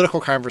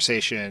political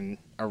conversation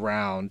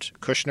around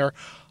Kushner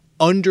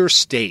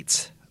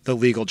understates the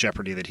legal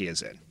jeopardy that he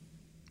is in.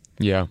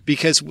 Yeah.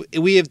 Because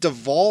we have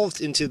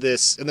devolved into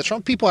this, and the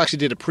Trump people actually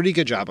did a pretty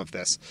good job of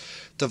this,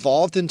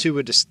 devolved into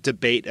a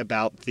debate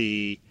about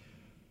the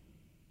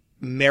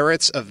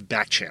merits of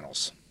back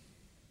channels.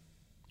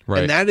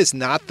 Right. And that is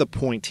not the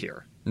point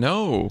here.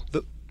 No.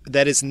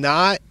 That is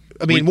not,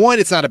 I mean, one,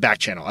 it's not a back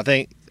channel. I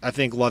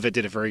think Lovett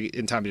did a very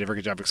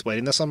good job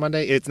explaining this on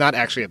Monday. It's not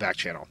actually a back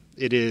channel.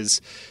 It is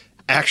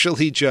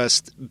actually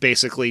just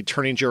basically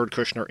turning Jared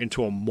Kushner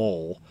into a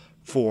mole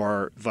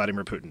for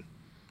Vladimir Putin.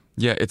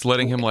 Yeah, it's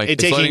letting him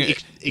taking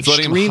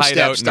extreme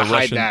steps to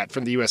hide that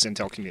from the U.S.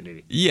 intel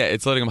community. Yeah,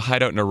 it's letting him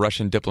hide out in a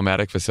Russian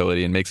diplomatic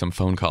facility and make some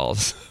phone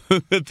calls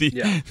that the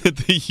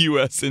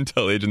U.S.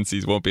 intel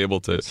agencies won't be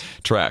able to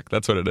track.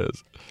 That's what it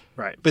is.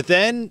 Right, but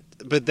then,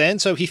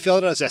 so he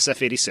filled out his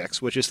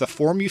SF-86, which is the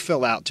form you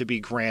fill out to be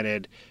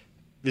granted.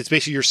 It's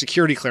basically your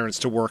security clearance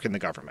to work in the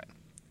government,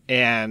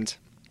 and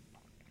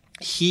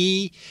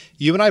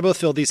you and I both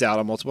filled these out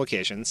on multiple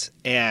occasions,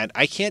 and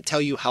I can't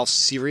tell you how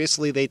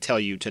seriously they tell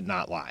you to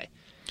not lie.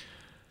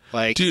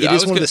 Like, dude, it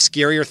is one of the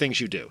scarier things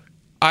you do.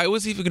 I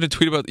was even going to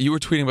tweet about, you were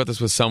tweeting about this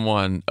with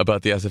someone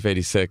about the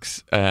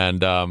SF-86,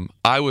 and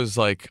I was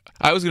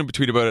going to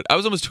tweet about it. I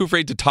was almost too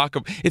afraid to talk.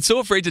 It's so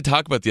afraid to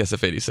talk about the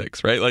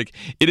SF-86, right? Like,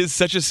 it is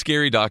such a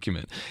scary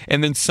document.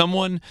 And then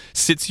someone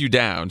sits you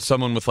down,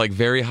 someone with like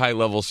very high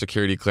level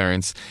security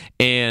clearance,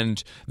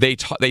 and they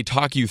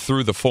talk you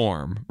through the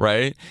form,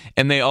 right?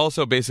 And they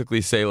also basically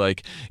say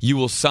like, you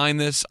will sign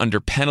this under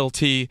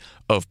penalty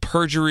of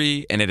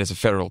perjury, and it is a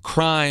federal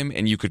crime,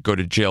 and you could go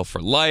to jail for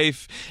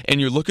life.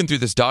 And you're looking through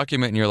this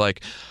document, and you're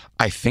like,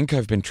 I think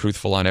I've been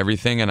truthful on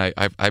everything, and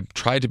I've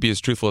tried to be as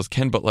truthful as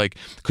can, but like,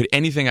 could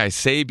anything I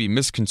say be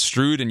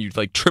misconstrued? And you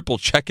like triple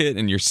check it,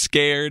 and you're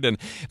scared. And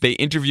they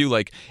interview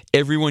like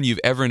everyone you've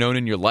ever known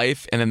in your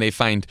life, and then they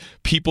find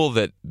people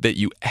that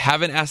you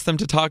haven't asked them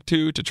to talk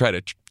to try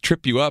to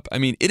trip you up. I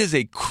mean, it is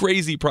a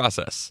crazy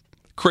process.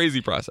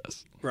 Crazy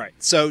process. Right.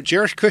 So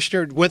Jared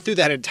Kushner went through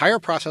that entire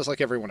process like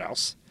everyone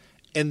else,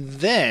 and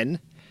then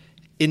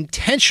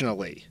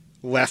intentionally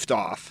left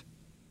off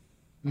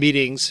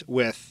meetings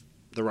with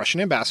the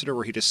Russian ambassador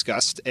where he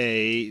discussed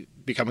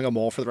becoming a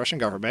mole for the Russian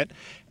government,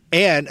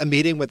 and a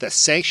meeting with a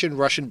sanctioned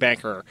Russian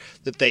banker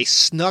that they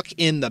snuck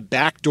in the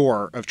back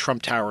door of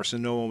Trump Tower so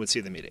no one would see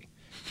the meeting.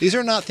 These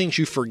are not things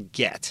you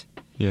forget.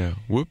 Yeah.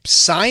 Whoops.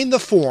 Signed the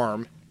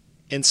form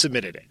and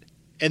submitted it.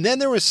 And then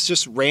there was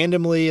just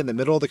randomly in the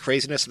middle of the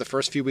craziness of the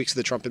first few weeks of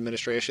the Trump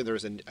administration, there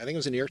was I think it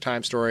was a New York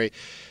Times story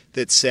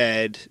that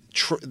said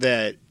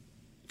that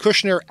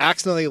Kushner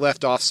accidentally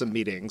left off some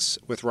meetings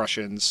with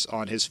Russians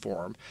on his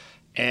form.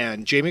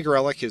 And Jamie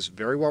Gorelick, his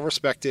very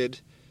well-respected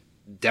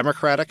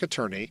Democratic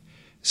attorney,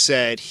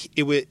 said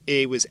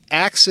it was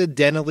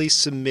accidentally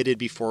submitted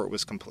before it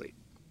was complete.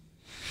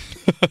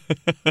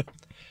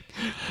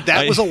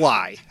 That was a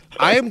lie.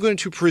 I am going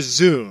to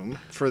presume,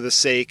 for the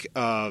sake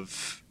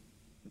of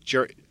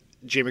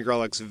Jamie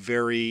Gorelick's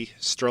very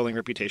sterling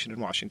reputation in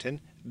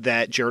Washington,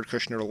 that Jared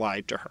Kushner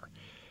lied to her.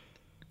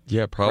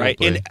 Yeah, probably.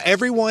 Right? And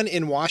everyone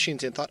in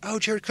Washington thought, oh,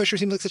 Jared Kushner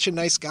seems like such a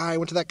nice guy. I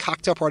went to that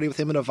cocktail party with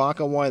him and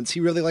Ivanka once. He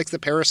really likes the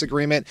Paris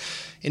Agreement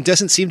and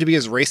doesn't seem to be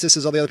as racist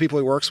as all the other people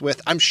he works with.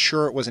 I'm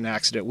sure it was an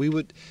accident.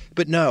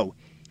 But no,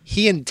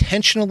 he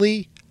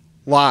intentionally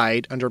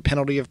lied under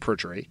penalty of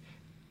perjury.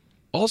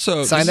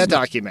 Also, signed that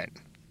document.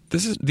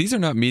 These are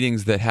not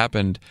meetings that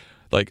happened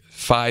like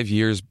 5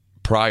 years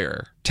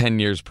prior, 10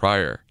 years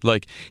prior.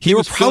 Like they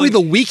were probably the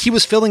week he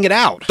was filling it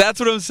out. That's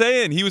what I'm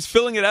saying. He was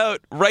filling it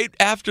out right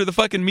after the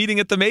fucking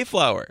meeting at the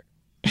Mayflower.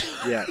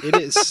 Yeah, it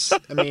is.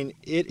 I mean,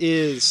 it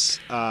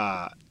is.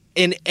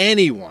 In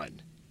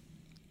anyone,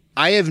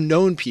 I have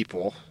known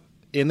people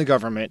in the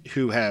government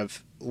who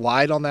have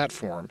lied on that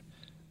form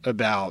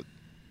about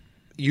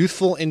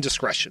youthful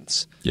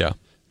indiscretions. Yeah,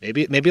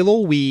 maybe a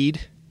little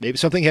weed, maybe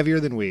something heavier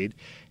than weed,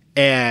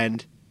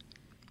 and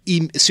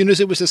as soon as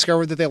it was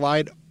discovered that they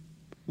lied,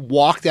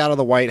 walked out of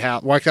the White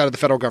House, walked out of the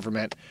federal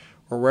government,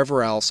 or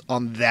wherever else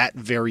on that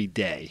very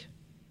day.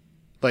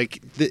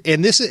 Like,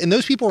 and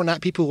those people are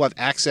not people who have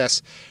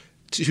access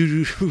to,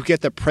 who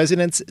get the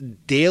president's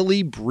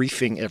daily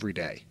briefing every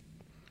day,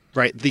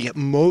 right?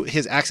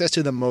 His access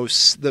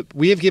to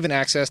we have given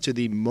access to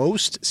the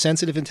most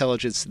sensitive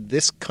intelligence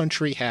this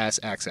country has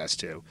access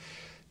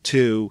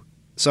to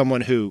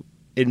someone who,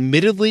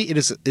 admittedly, it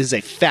is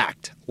a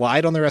fact,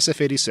 lied on their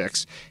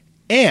SF-86,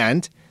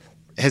 and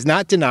has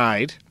not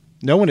denied.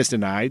 No one has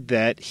denied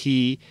that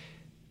he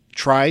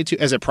tried to,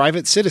 as a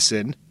private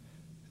citizen,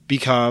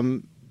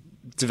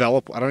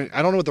 develop. I don't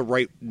know what the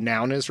right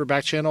noun is for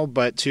back channel,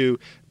 but to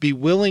be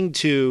willing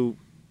to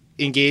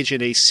engage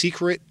in a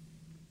secret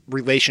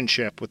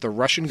relationship with the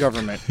Russian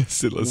government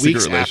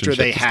weeks after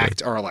they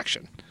hacked our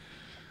election.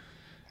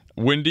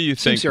 When do you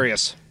think? Seems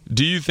serious.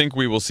 Do you think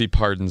we will see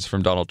pardons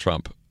from Donald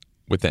Trump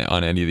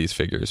on any of these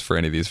figures? For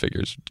any of these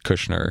figures,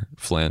 Kushner,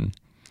 Flynn.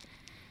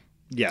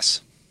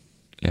 Yes.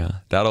 Yeah,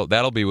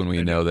 that'll be when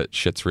we know that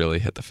shit's really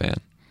hit the fan.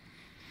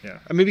 Yeah.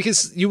 I mean,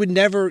 because you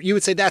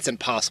would say that's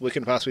impossible. We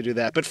couldn't possibly do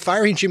that. But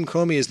firing Jim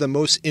Comey is the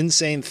most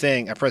insane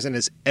thing a president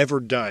has ever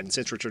done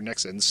since Richard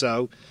Nixon.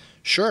 So,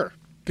 sure.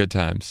 Good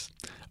times.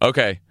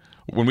 Okay.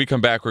 When we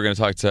come back, we're going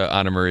to talk to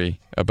Anna Marie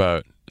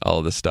about all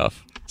of this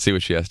stuff. See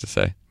what she has to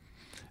say.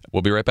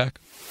 We'll be right back.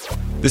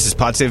 This is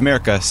Pod Save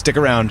America. Stick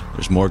around.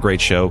 There's more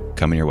great show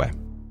coming your way.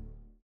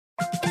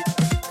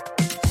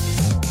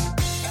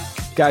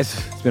 Guys,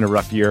 it's been a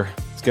rough year.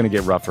 It's going to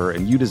get rougher,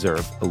 and you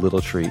deserve a little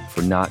treat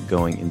for not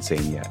going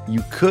insane yet.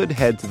 You could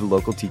head to the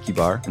local tiki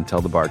bar and tell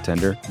the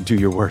bartender, do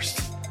your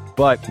worst.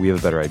 But we have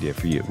a better idea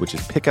for you, which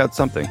is pick out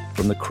something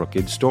from the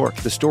Crooked store.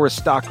 The store is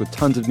stocked with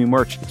tons of new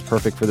merch. It's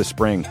perfect for the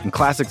spring. And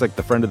classics like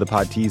the Friend of the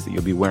Pod tees that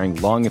you'll be wearing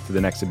long into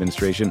the next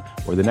administration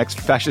or the next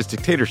fascist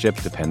dictatorship,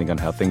 depending on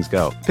how things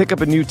go. Pick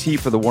up a new tee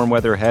for the warm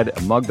weather ahead,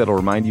 a mug that'll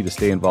remind you to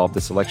stay involved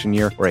this election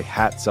year, or a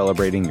hat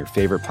celebrating your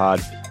favorite pod.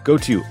 Go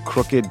to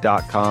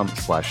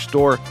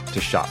crooked.com/store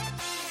to shop.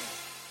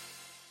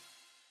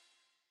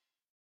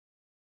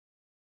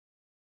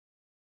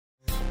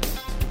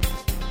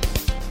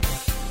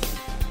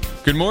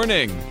 Good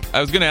morning. I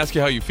was going to ask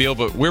you how you feel,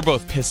 but we're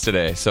both pissed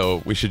today,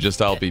 so we should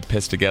just all be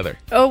pissed together.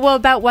 Oh, well,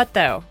 about what,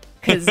 though?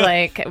 Because,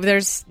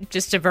 there's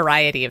just a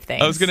variety of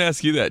things. I was going to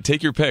ask you that.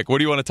 Take your pick. What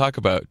do you want to talk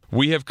about?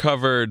 We have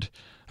covered,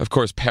 of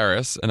course,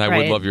 Paris, and I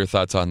would love your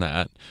thoughts on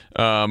that.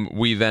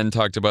 We then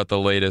talked about the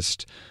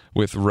latest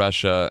with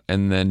Russia,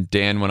 and then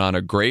Dan went on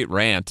a great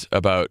rant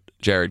about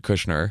Jared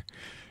Kushner.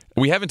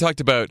 We haven't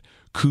talked about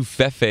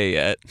Covfefe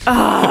yet.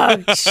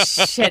 Oh,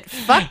 shit.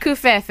 Fuck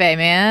Covfefe,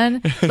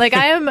 man.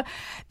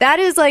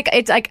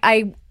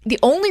 The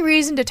only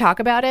reason to talk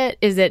about it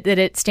is that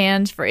it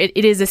stands for, it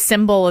is a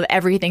symbol of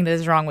everything that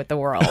is wrong with the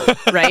world,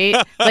 right?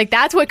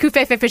 That's what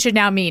Covfefe should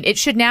now mean. It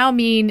should now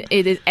mean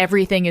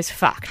everything is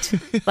fucked.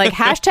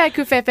 Hashtag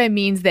Covfefe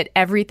means that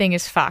everything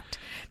is fucked.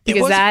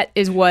 Because that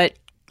is what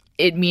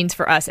it means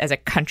for us as a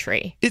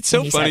country. It's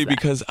so funny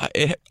because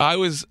I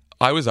was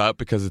up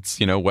because it's,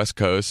 West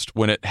Coast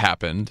when it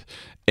happened.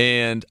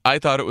 And I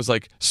thought it was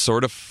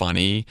sort of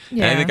funny.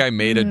 Yeah. And I think I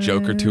made a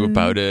joke or two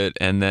about it.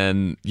 And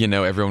then,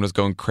 everyone was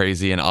going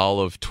crazy and all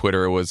of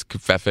Twitter was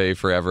Covfefe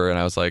forever. And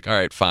I was like, all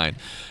right, fine.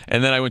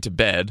 And then I went to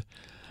bed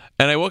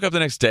and I woke up the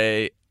next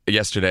day,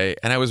 yesterday,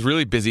 and I was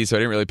really busy. So I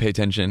didn't really pay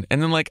attention.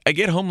 And then I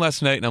get home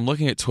last night and I'm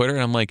looking at Twitter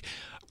and I'm like,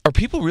 are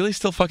people really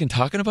still fucking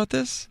talking about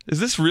this? Is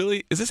this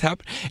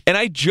happening? And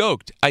I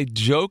joked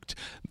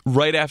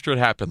right after it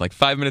happened,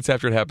 5 minutes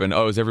after it happened.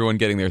 Oh, is everyone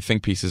getting their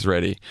think pieces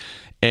ready?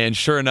 And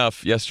sure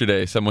enough,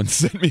 yesterday, someone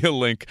sent me a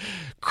link.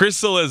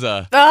 Chris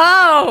Cillizza.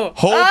 Oh!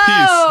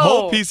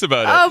 Whole piece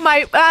about it.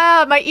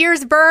 Oh, my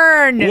ears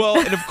burn. Well,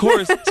 and of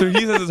course, so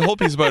he says this whole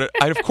piece about it.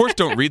 I, of course,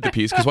 don't read the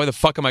piece, because why the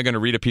fuck am I going to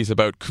read a piece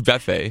about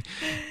Covfefe?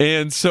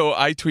 And so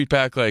I tweet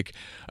back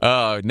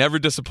never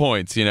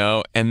disappoints,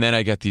 And then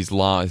I get these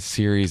long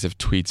series of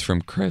tweets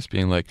from Chris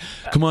being like,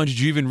 come on, did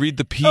you even read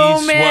the piece?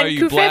 Oh, man, why are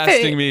you Covfefe.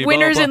 blasting me?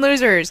 Winners blah, blah, and blah.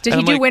 losers. Did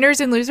he do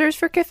winners and losers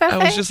for Covfefe? I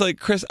was just like,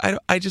 Chris,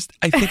 I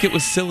think it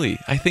was silly.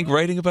 I think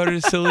writing about it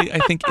is silly. I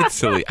think it's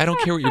silly. I don't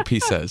care what your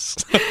piece says.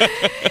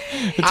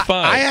 It's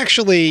fine.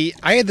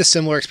 I had the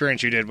similar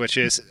experience you did, which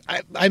is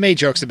I made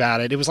jokes about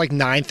it. It was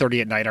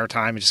 9:30 at night our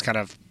time. It just kind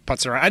of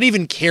putts around. I didn't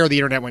even care the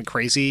internet went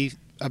crazy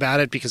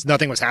about it because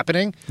nothing was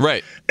happening.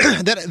 Right.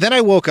 Then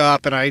I woke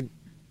up and I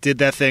did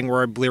that thing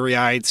where I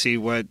bleary-eyed see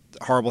what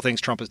horrible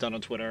things Trump has done on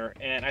Twitter,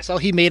 and I saw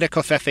he made a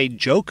Covfefe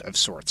joke of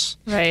sorts.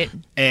 Right.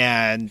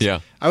 And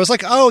yeah. I was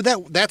like, oh,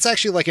 that's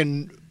actually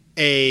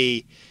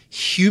a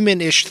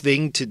human-ish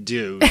thing to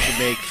do to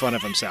make fun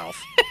of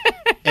himself.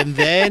 And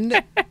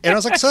I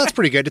was like, so that's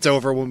pretty good. It's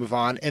over. We'll move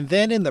on. And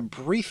then in the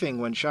briefing,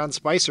 when Sean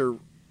Spicer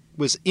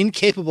was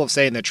incapable of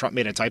saying that Trump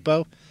made a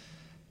typo,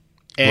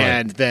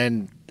 and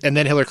then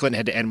Hillary Clinton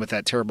had to end with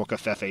that terrible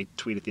Covfefe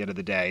tweet at the end of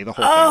the day. The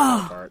whole thing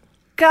fell apart.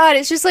 God,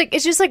 it's just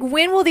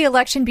when will the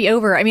election be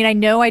over? I mean, I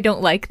know I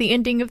don't like the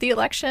ending of the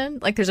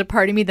election. There's a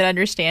part of me that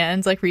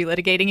understands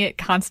relitigating it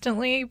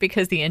constantly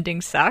because the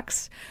ending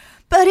sucks.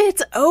 But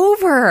it's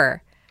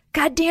over.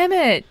 God damn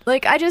it.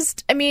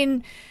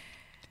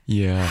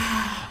 Yeah.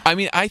 I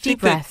mean, I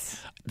think that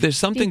there's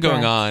something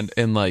going on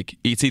in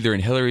it's either in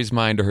Hillary's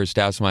mind or her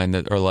staff's mind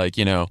that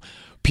are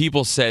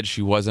people said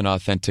she wasn't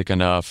authentic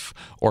enough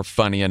or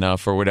funny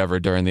enough or whatever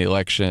during the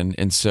election,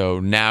 and so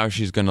now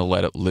she's going to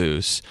let it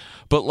loose.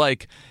 But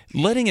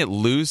letting it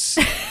loose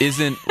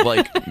isn't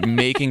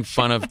making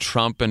fun of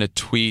Trump in a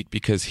tweet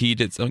because he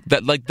did something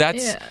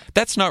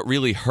that's not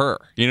really her.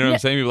 You know what I'm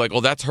saying? People are like,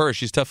 well, that's her.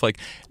 She's tough.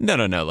 No.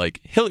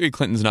 Hillary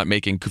Clinton's not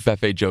making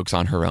Covfefe jokes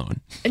on her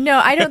own. No,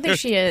 I don't think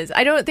she is.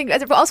 I don't think.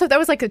 Also, that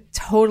was a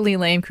totally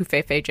lame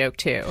Covfefe joke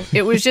too.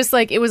 It was just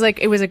it was a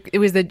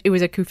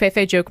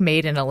Covfefe joke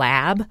made in a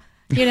lab.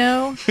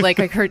 Her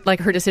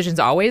decisions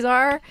always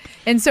are.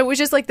 And so it was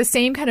just the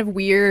same kind of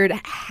weird,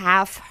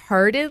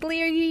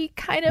 half-heartedly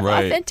kind of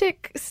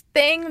authentic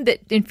thing that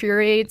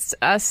infuriates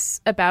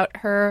us about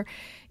her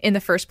in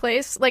the first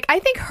place. I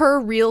think her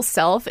real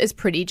self is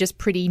pretty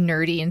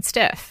nerdy and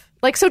stiff.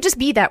 So just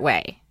be that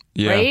way,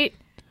 right?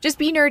 Just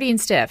be nerdy and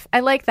stiff.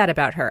 I like that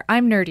about her.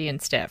 I'm nerdy and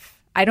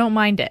stiff. I don't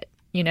mind it.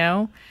 you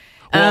know?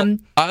 Well,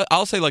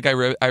 I'll say, like, I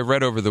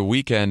read over the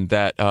weekend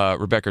that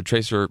Rebecca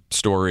Tracer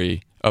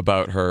story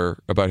about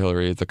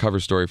Hillary, the cover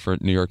story for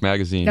New York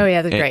Magazine. Oh,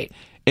 yeah, they're great.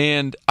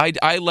 And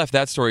I left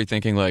that story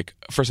thinking, like,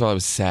 first of all, I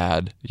was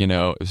sad. You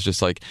know, it was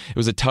just like, it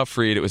was a tough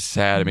read. It was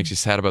sad. It makes you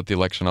sad about the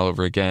election all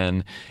over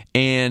again.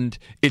 And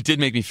it did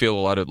make me feel a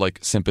lot of, like,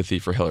 sympathy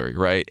for Hillary,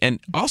 right? And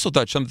I also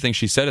thought some of the things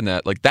she said in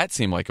that, like, that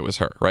seemed like it was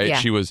her, right? Yeah.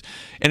 She was,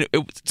 and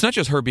it's not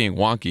just her being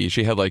wonky.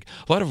 She had, like,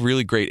 a lot of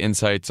really great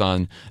insights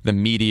on the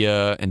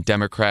media and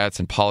Democrats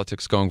and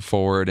politics going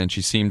forward. And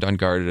she seemed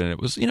unguarded. And it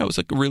was, you know, it was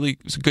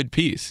a good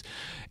piece.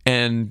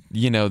 And,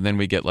 you know, then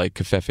we get, like,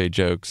 covfefe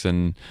jokes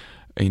and,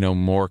 you know,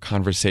 more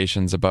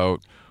conversations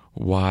about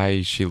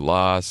why she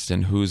lost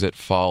and who's at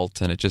fault.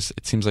 And it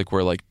seems like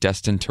we're, like,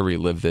 destined to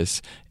relive this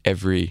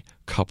every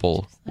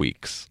couple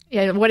weeks.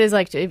 Yeah, what is,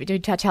 like,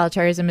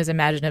 totalitarianism is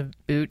imagine a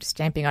boot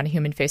stamping on a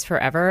human face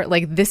forever.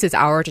 Like, this is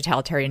our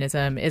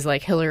totalitarianism, is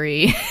like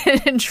Hillary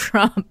and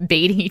Trump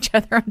baiting each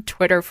other on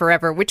Twitter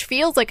forever, which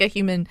feels like a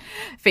human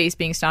face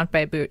being stomped by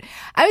a boot.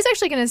 I was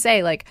actually going to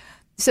say, like,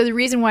 so the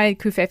reason why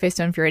covfefe is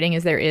so infuriating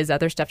is there is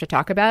other stuff to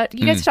talk about.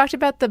 You guys talked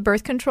about the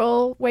birth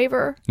control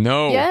waiver?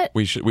 No, yet?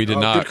 we did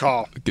not. Good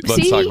call.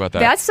 Let's talk about that.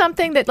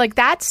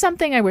 That's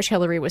something I wish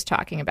Hillary was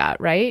talking about,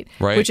 right?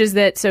 Right. Which is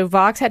that, so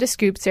Vox had a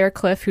scoop, Sarah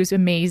Cliff, who's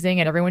amazing,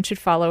 and everyone should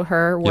follow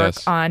her work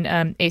Yes. on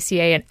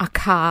ACA and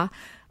ACA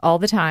all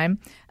the time.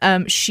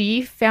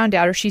 She found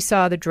out, or she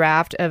saw the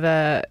draft of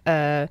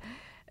a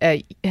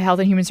Health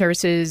and Human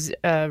Services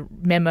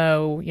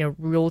memo, you know,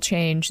 rule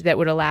change that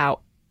would allow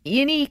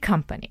any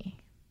company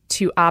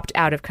to opt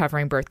out of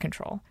covering birth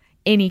control.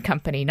 Any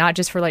company, not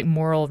just for, like,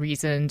 moral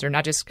reasons, or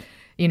not just,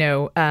 you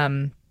know,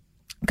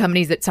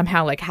 companies that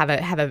somehow, like, have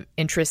a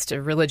interest,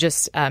 a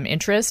religious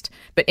interest,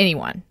 but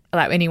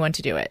allow anyone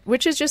to do it,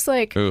 which is just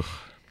like, Ugh.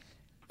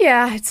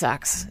 yeah, it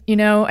sucks. You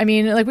know, I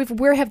mean, like,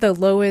 we have the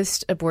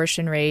lowest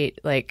abortion rate,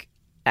 like,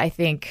 I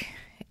think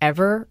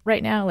ever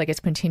right now. Like, it's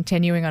been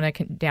continuing on a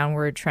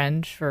downward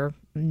trend for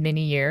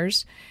many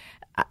years.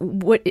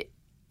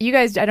 You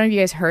guys, I don't know if you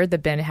guys heard the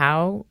Ben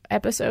Howe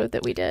episode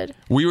that we did.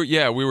 We were,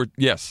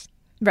 yes.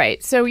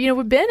 Right. So, you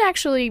know, Ben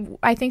actually,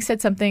 I think,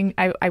 said something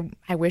I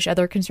wish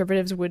other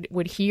conservatives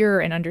would hear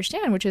and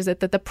understand, which is that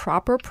the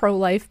proper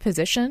pro-life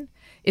position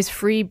is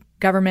free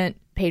government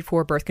paid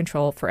for birth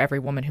control for every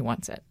woman who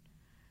wants it.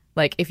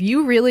 Like, if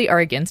you really are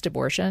against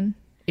abortion,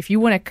 if you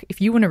want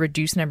to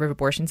reduce the number of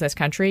abortions in this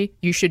country,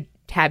 you should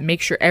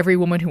make sure every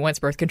woman who wants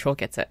birth control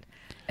gets it,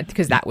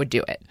 because that would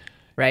do it.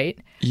 Right?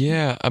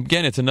 Yeah.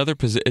 Again, it's another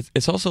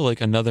it's also,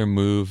 like, another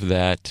move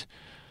that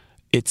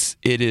it's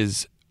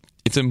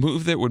a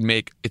move that would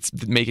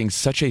it's making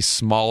such a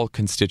small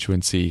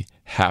constituency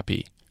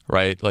happy,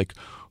 right? Like,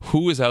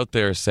 who is out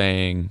there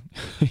saying,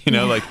 you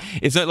know, like,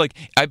 it's not like,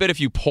 I bet if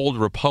you polled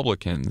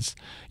Republicans,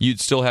 you'd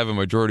still have a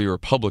majority of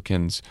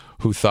Republicans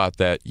who thought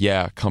that,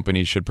 yeah,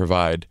 companies should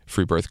provide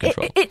free birth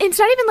control. It's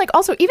not even, like,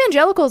 also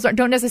evangelicals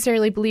don't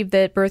necessarily believe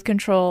that birth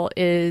control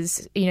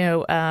is, you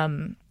know,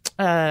 an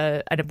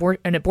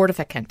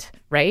abortificant,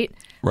 right?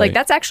 Like,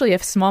 that's actually a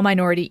small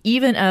minority,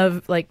 even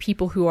of, like,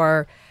 people who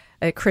are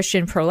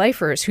Christian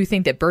pro-lifers who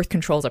think that birth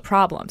control is a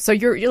problem. So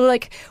you're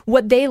like,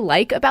 what they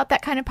like about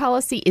that kind of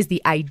policy is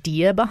the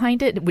idea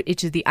behind it,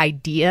 which is the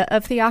idea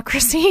of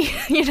theocracy,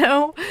 you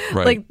know?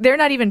 Right. Like, they're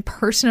not even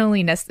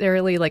personally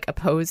necessarily, like,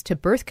 opposed to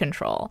birth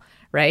control,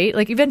 right?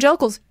 Like,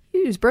 evangelicals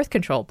use birth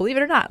control, believe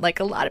it or not, like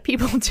a lot of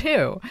people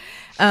do.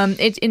 And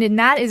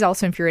that is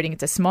also infuriating.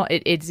 It's a small,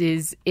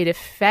 it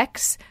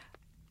affects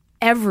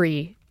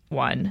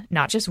everyone,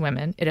 not just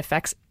women. It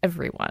affects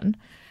everyone.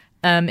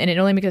 And it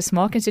only makes a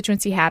small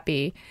constituency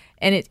happy.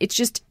 And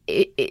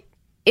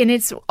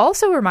it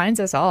also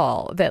reminds us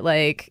all that,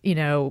 like, you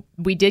know,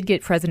 we did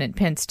get President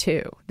Pence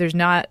too. There's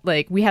not,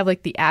 like, we have,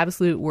 like, the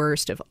absolute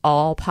worst of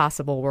all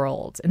possible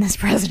worlds in this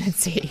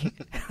presidency.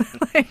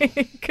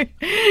 Like,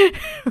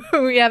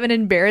 we have an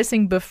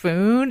embarrassing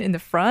buffoon in the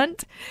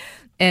front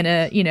and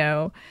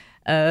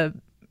a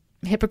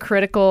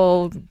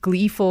hypocritical,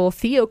 gleeful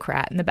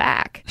theocrat in the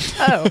back.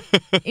 Oh,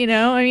 you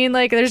know, I mean,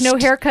 like, there's no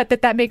haircut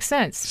that makes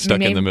sense.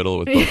 Stuck in the middle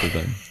with both of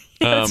them.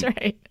 That's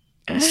right.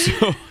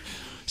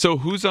 So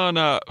who's on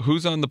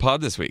the pod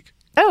this week?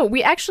 Oh,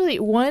 we actually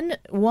one.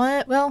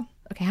 Well,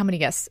 okay, how many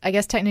guests? I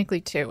guess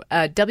technically two.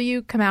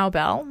 W. Kamau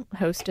Bell,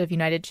 host of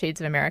United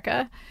Shades of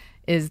America,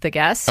 is the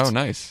guest. Oh,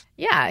 nice.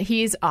 Yeah,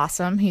 he's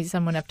awesome. He's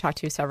someone I've talked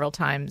to several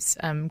times.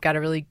 Got a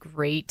really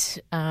great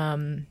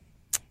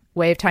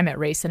way of talking about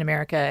race in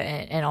America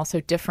and also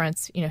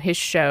difference. You know, his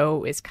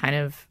show is kind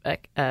of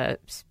a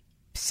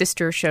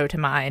sister show to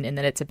mine in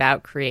that it's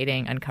about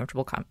creating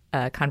uncomfortable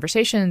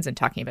conversations and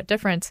talking about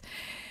difference.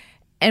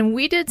 And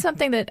we did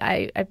something that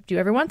I do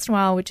every once in a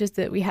while, which is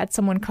that we had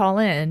someone call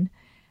in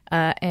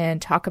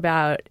and talk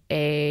about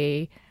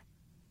a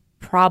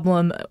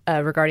problem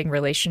regarding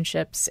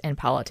relationships and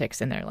politics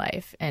in their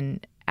life.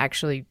 And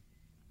actually,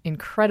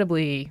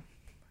 incredibly,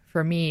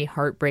 for me,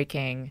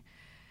 heartbreaking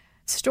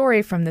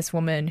story from this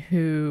woman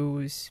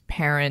whose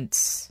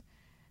parents,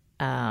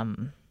 I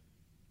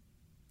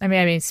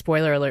mean,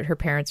 spoiler alert, her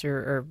parents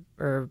are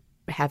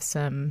have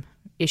some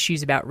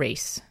issues about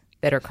race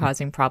that are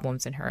causing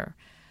problems in her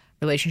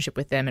relationship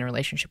with them and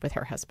relationship with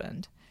her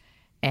husband.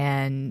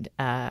 And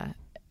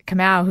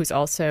Kamau, who's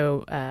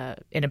also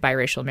in a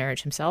biracial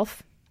marriage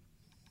himself,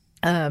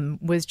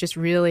 was just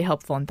really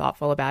helpful and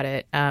thoughtful about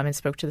it, and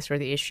spoke to the sort of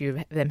the issue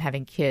of them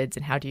having kids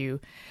and how do you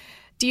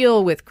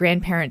deal with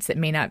grandparents that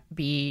may not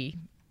be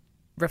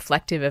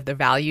reflective of the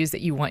values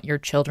that you want your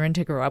children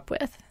to grow up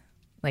with.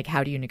 Like,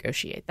 how do you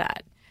negotiate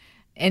that?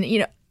 And,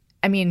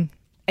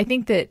 I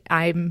think that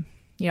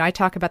I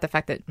talk about the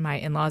fact that my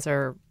in-laws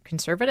are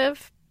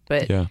conservative,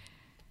 but Yeah.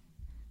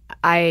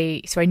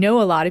 I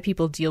know a lot of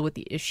people deal with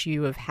the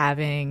issue of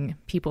having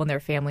people in their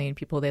family and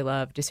people they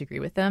love disagree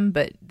with them,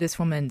 but this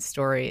woman's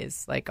story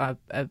is like a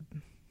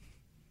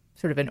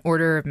sort of an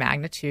order of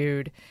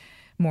magnitude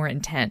more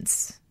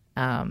intense,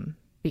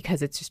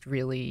 because it's just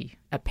really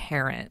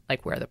apparent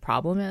like where the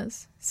problem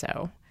is.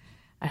 So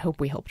I hope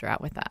we helped her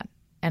out with that.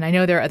 And I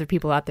know there are other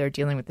people out there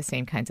dealing with the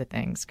same kinds of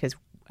things because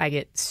I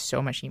get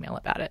so much email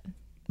about it.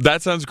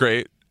 That sounds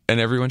great, and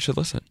everyone should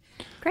listen.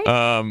 Great.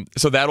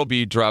 So that'll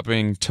be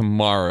dropping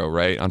tomorrow,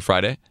 right? On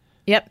Friday?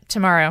 Yep,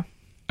 tomorrow.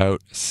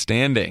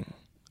 Outstanding.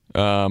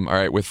 All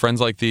right, with friends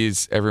like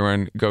these,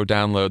 everyone go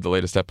download the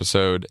latest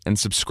episode and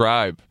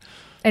subscribe.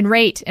 And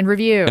rate and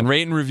review. And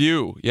rate and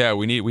review. Yeah,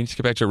 we need to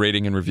get back to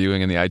rating and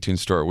reviewing in the iTunes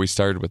store. We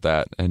started with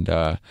that, and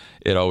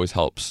it always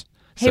helps.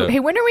 Hey,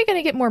 when are we going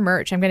to get more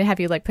merch? I'm going to have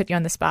you put you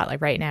on the spot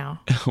right now.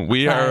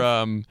 We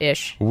are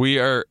ish. We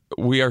are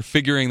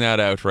figuring that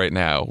out right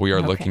now. We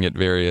are looking at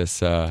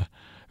various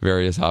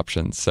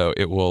options. So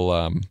it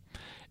will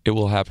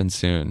happen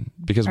soon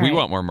because we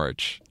want more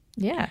merch.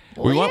 Yeah.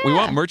 We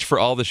want merch for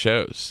all the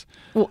shows.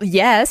 Well,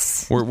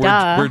 yes.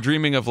 We're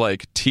dreaming of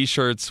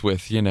T-shirts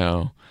with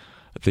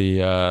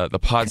the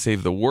Pod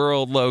Save the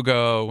World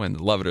logo and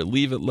the Love It or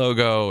Leave It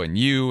logo and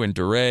you and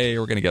DeRay.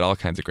 We're gonna get all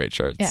kinds of great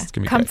shirts. Yeah. It's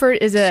gonna be Comfort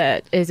is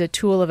a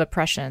tool of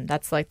oppression.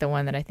 That's the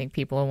one that I think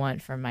people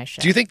want from my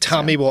show. Do you think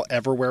Tommy will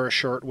ever wear a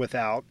shirt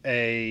without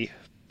a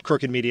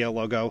Crooked Media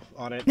logo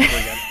on it ever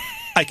again?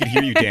 I can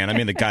hear you, Dan. I'm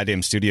in the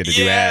goddamn studio to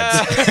do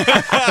ads.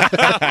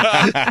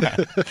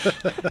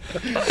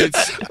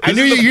 I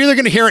knew you're either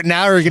going to hear it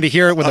now or you're going to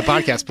hear it when the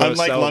podcast posts.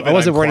 Unlike So Love It, I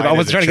wasn't I'm worried about. I quiet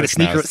wasn't trying to as a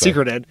get a church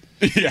secret mouse,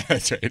 in. Yeah,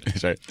 that's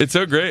right. It's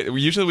so great.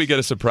 We usually get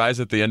a surprise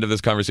at the end of this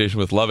conversation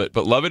with Love It,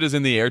 but Love It is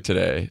in the air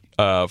today,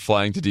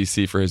 flying to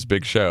DC for his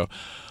big show.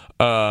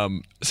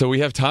 So we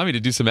have Tommy to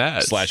do some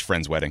ads. /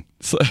 friend's wedding.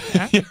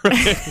 Yeah,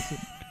 right.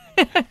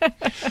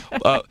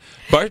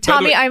 Bart,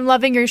 Tommy, I'm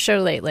loving your show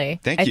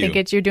lately. Thank I you.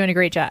 think you're doing a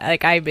great job.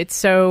 It's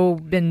so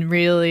been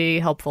really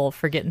helpful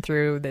for getting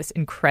through this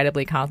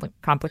incredibly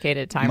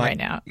complicated time right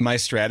now. My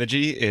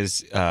strategy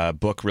is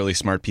book really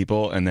smart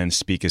people and then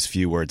speak as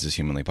few words as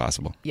humanly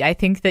possible. Yeah, I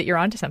think that you're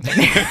onto something.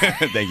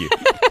 Thank you.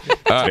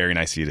 It's very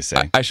nice of you to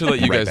say. I should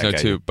let you Right guys know back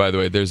at too. you. By the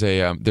way, there's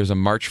a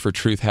March for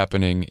Truth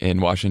happening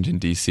in Washington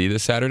D.C.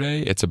 this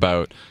Saturday. It's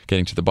about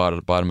getting to the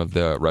bottom of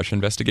the Russia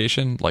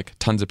investigation.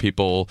 Tons of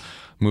people,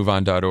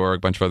 MoveOn.org,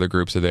 a bunch of other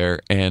groups are there,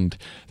 and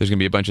there's going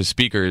to be a bunch of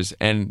speakers.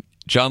 And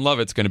John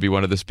Lovett's going to be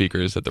one of the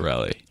speakers at the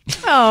rally.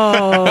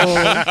 Oh,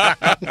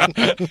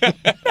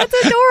 that's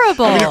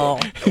adorable.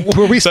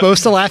 Were we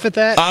supposed to laugh at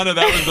that? Anna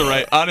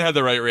had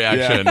the right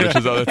reaction, which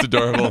is, oh, that's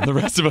adorable. And the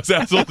rest of us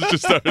assholes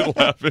just started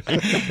laughing.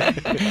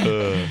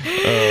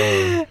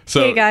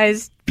 Hey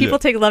guys, people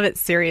take Love It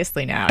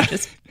seriously now.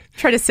 Just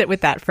try to sit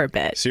with that for a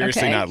bit.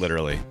 Seriously, okay? not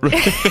literally.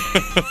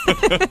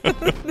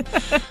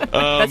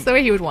 That's the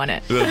way he would want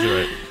it. That's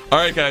right. All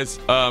right, guys,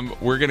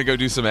 we're going to go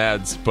do some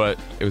ads, but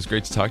it was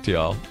great to talk to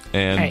y'all,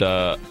 and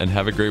and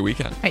have a great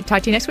weekend. All right,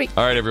 talk to you next week.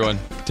 All right, everyone.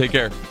 Take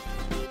care.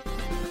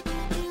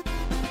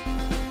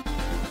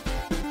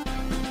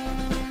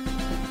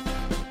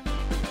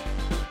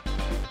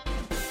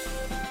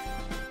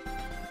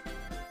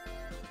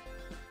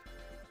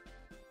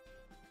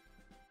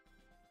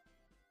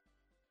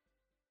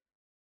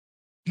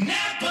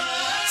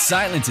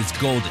 Silence is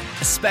golden,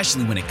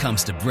 especially when it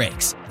comes to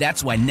brakes.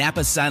 That's why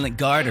Napa Silent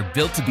Guard are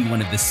built to be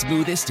one of the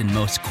smoothest and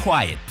most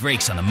quiet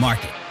brakes on the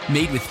market.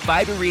 Made with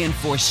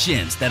fiber-reinforced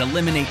shims that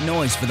eliminate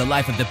noise for the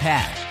life of the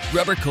pad,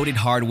 rubber-coated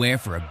hardware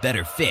for a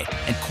better fit,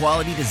 and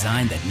quality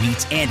design that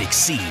meets and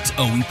exceeds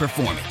OE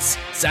performance.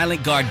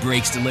 Silent Guard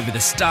brakes deliver the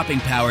stopping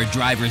power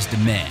drivers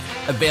demand.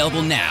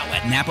 Available now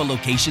at Napa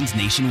locations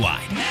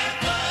nationwide.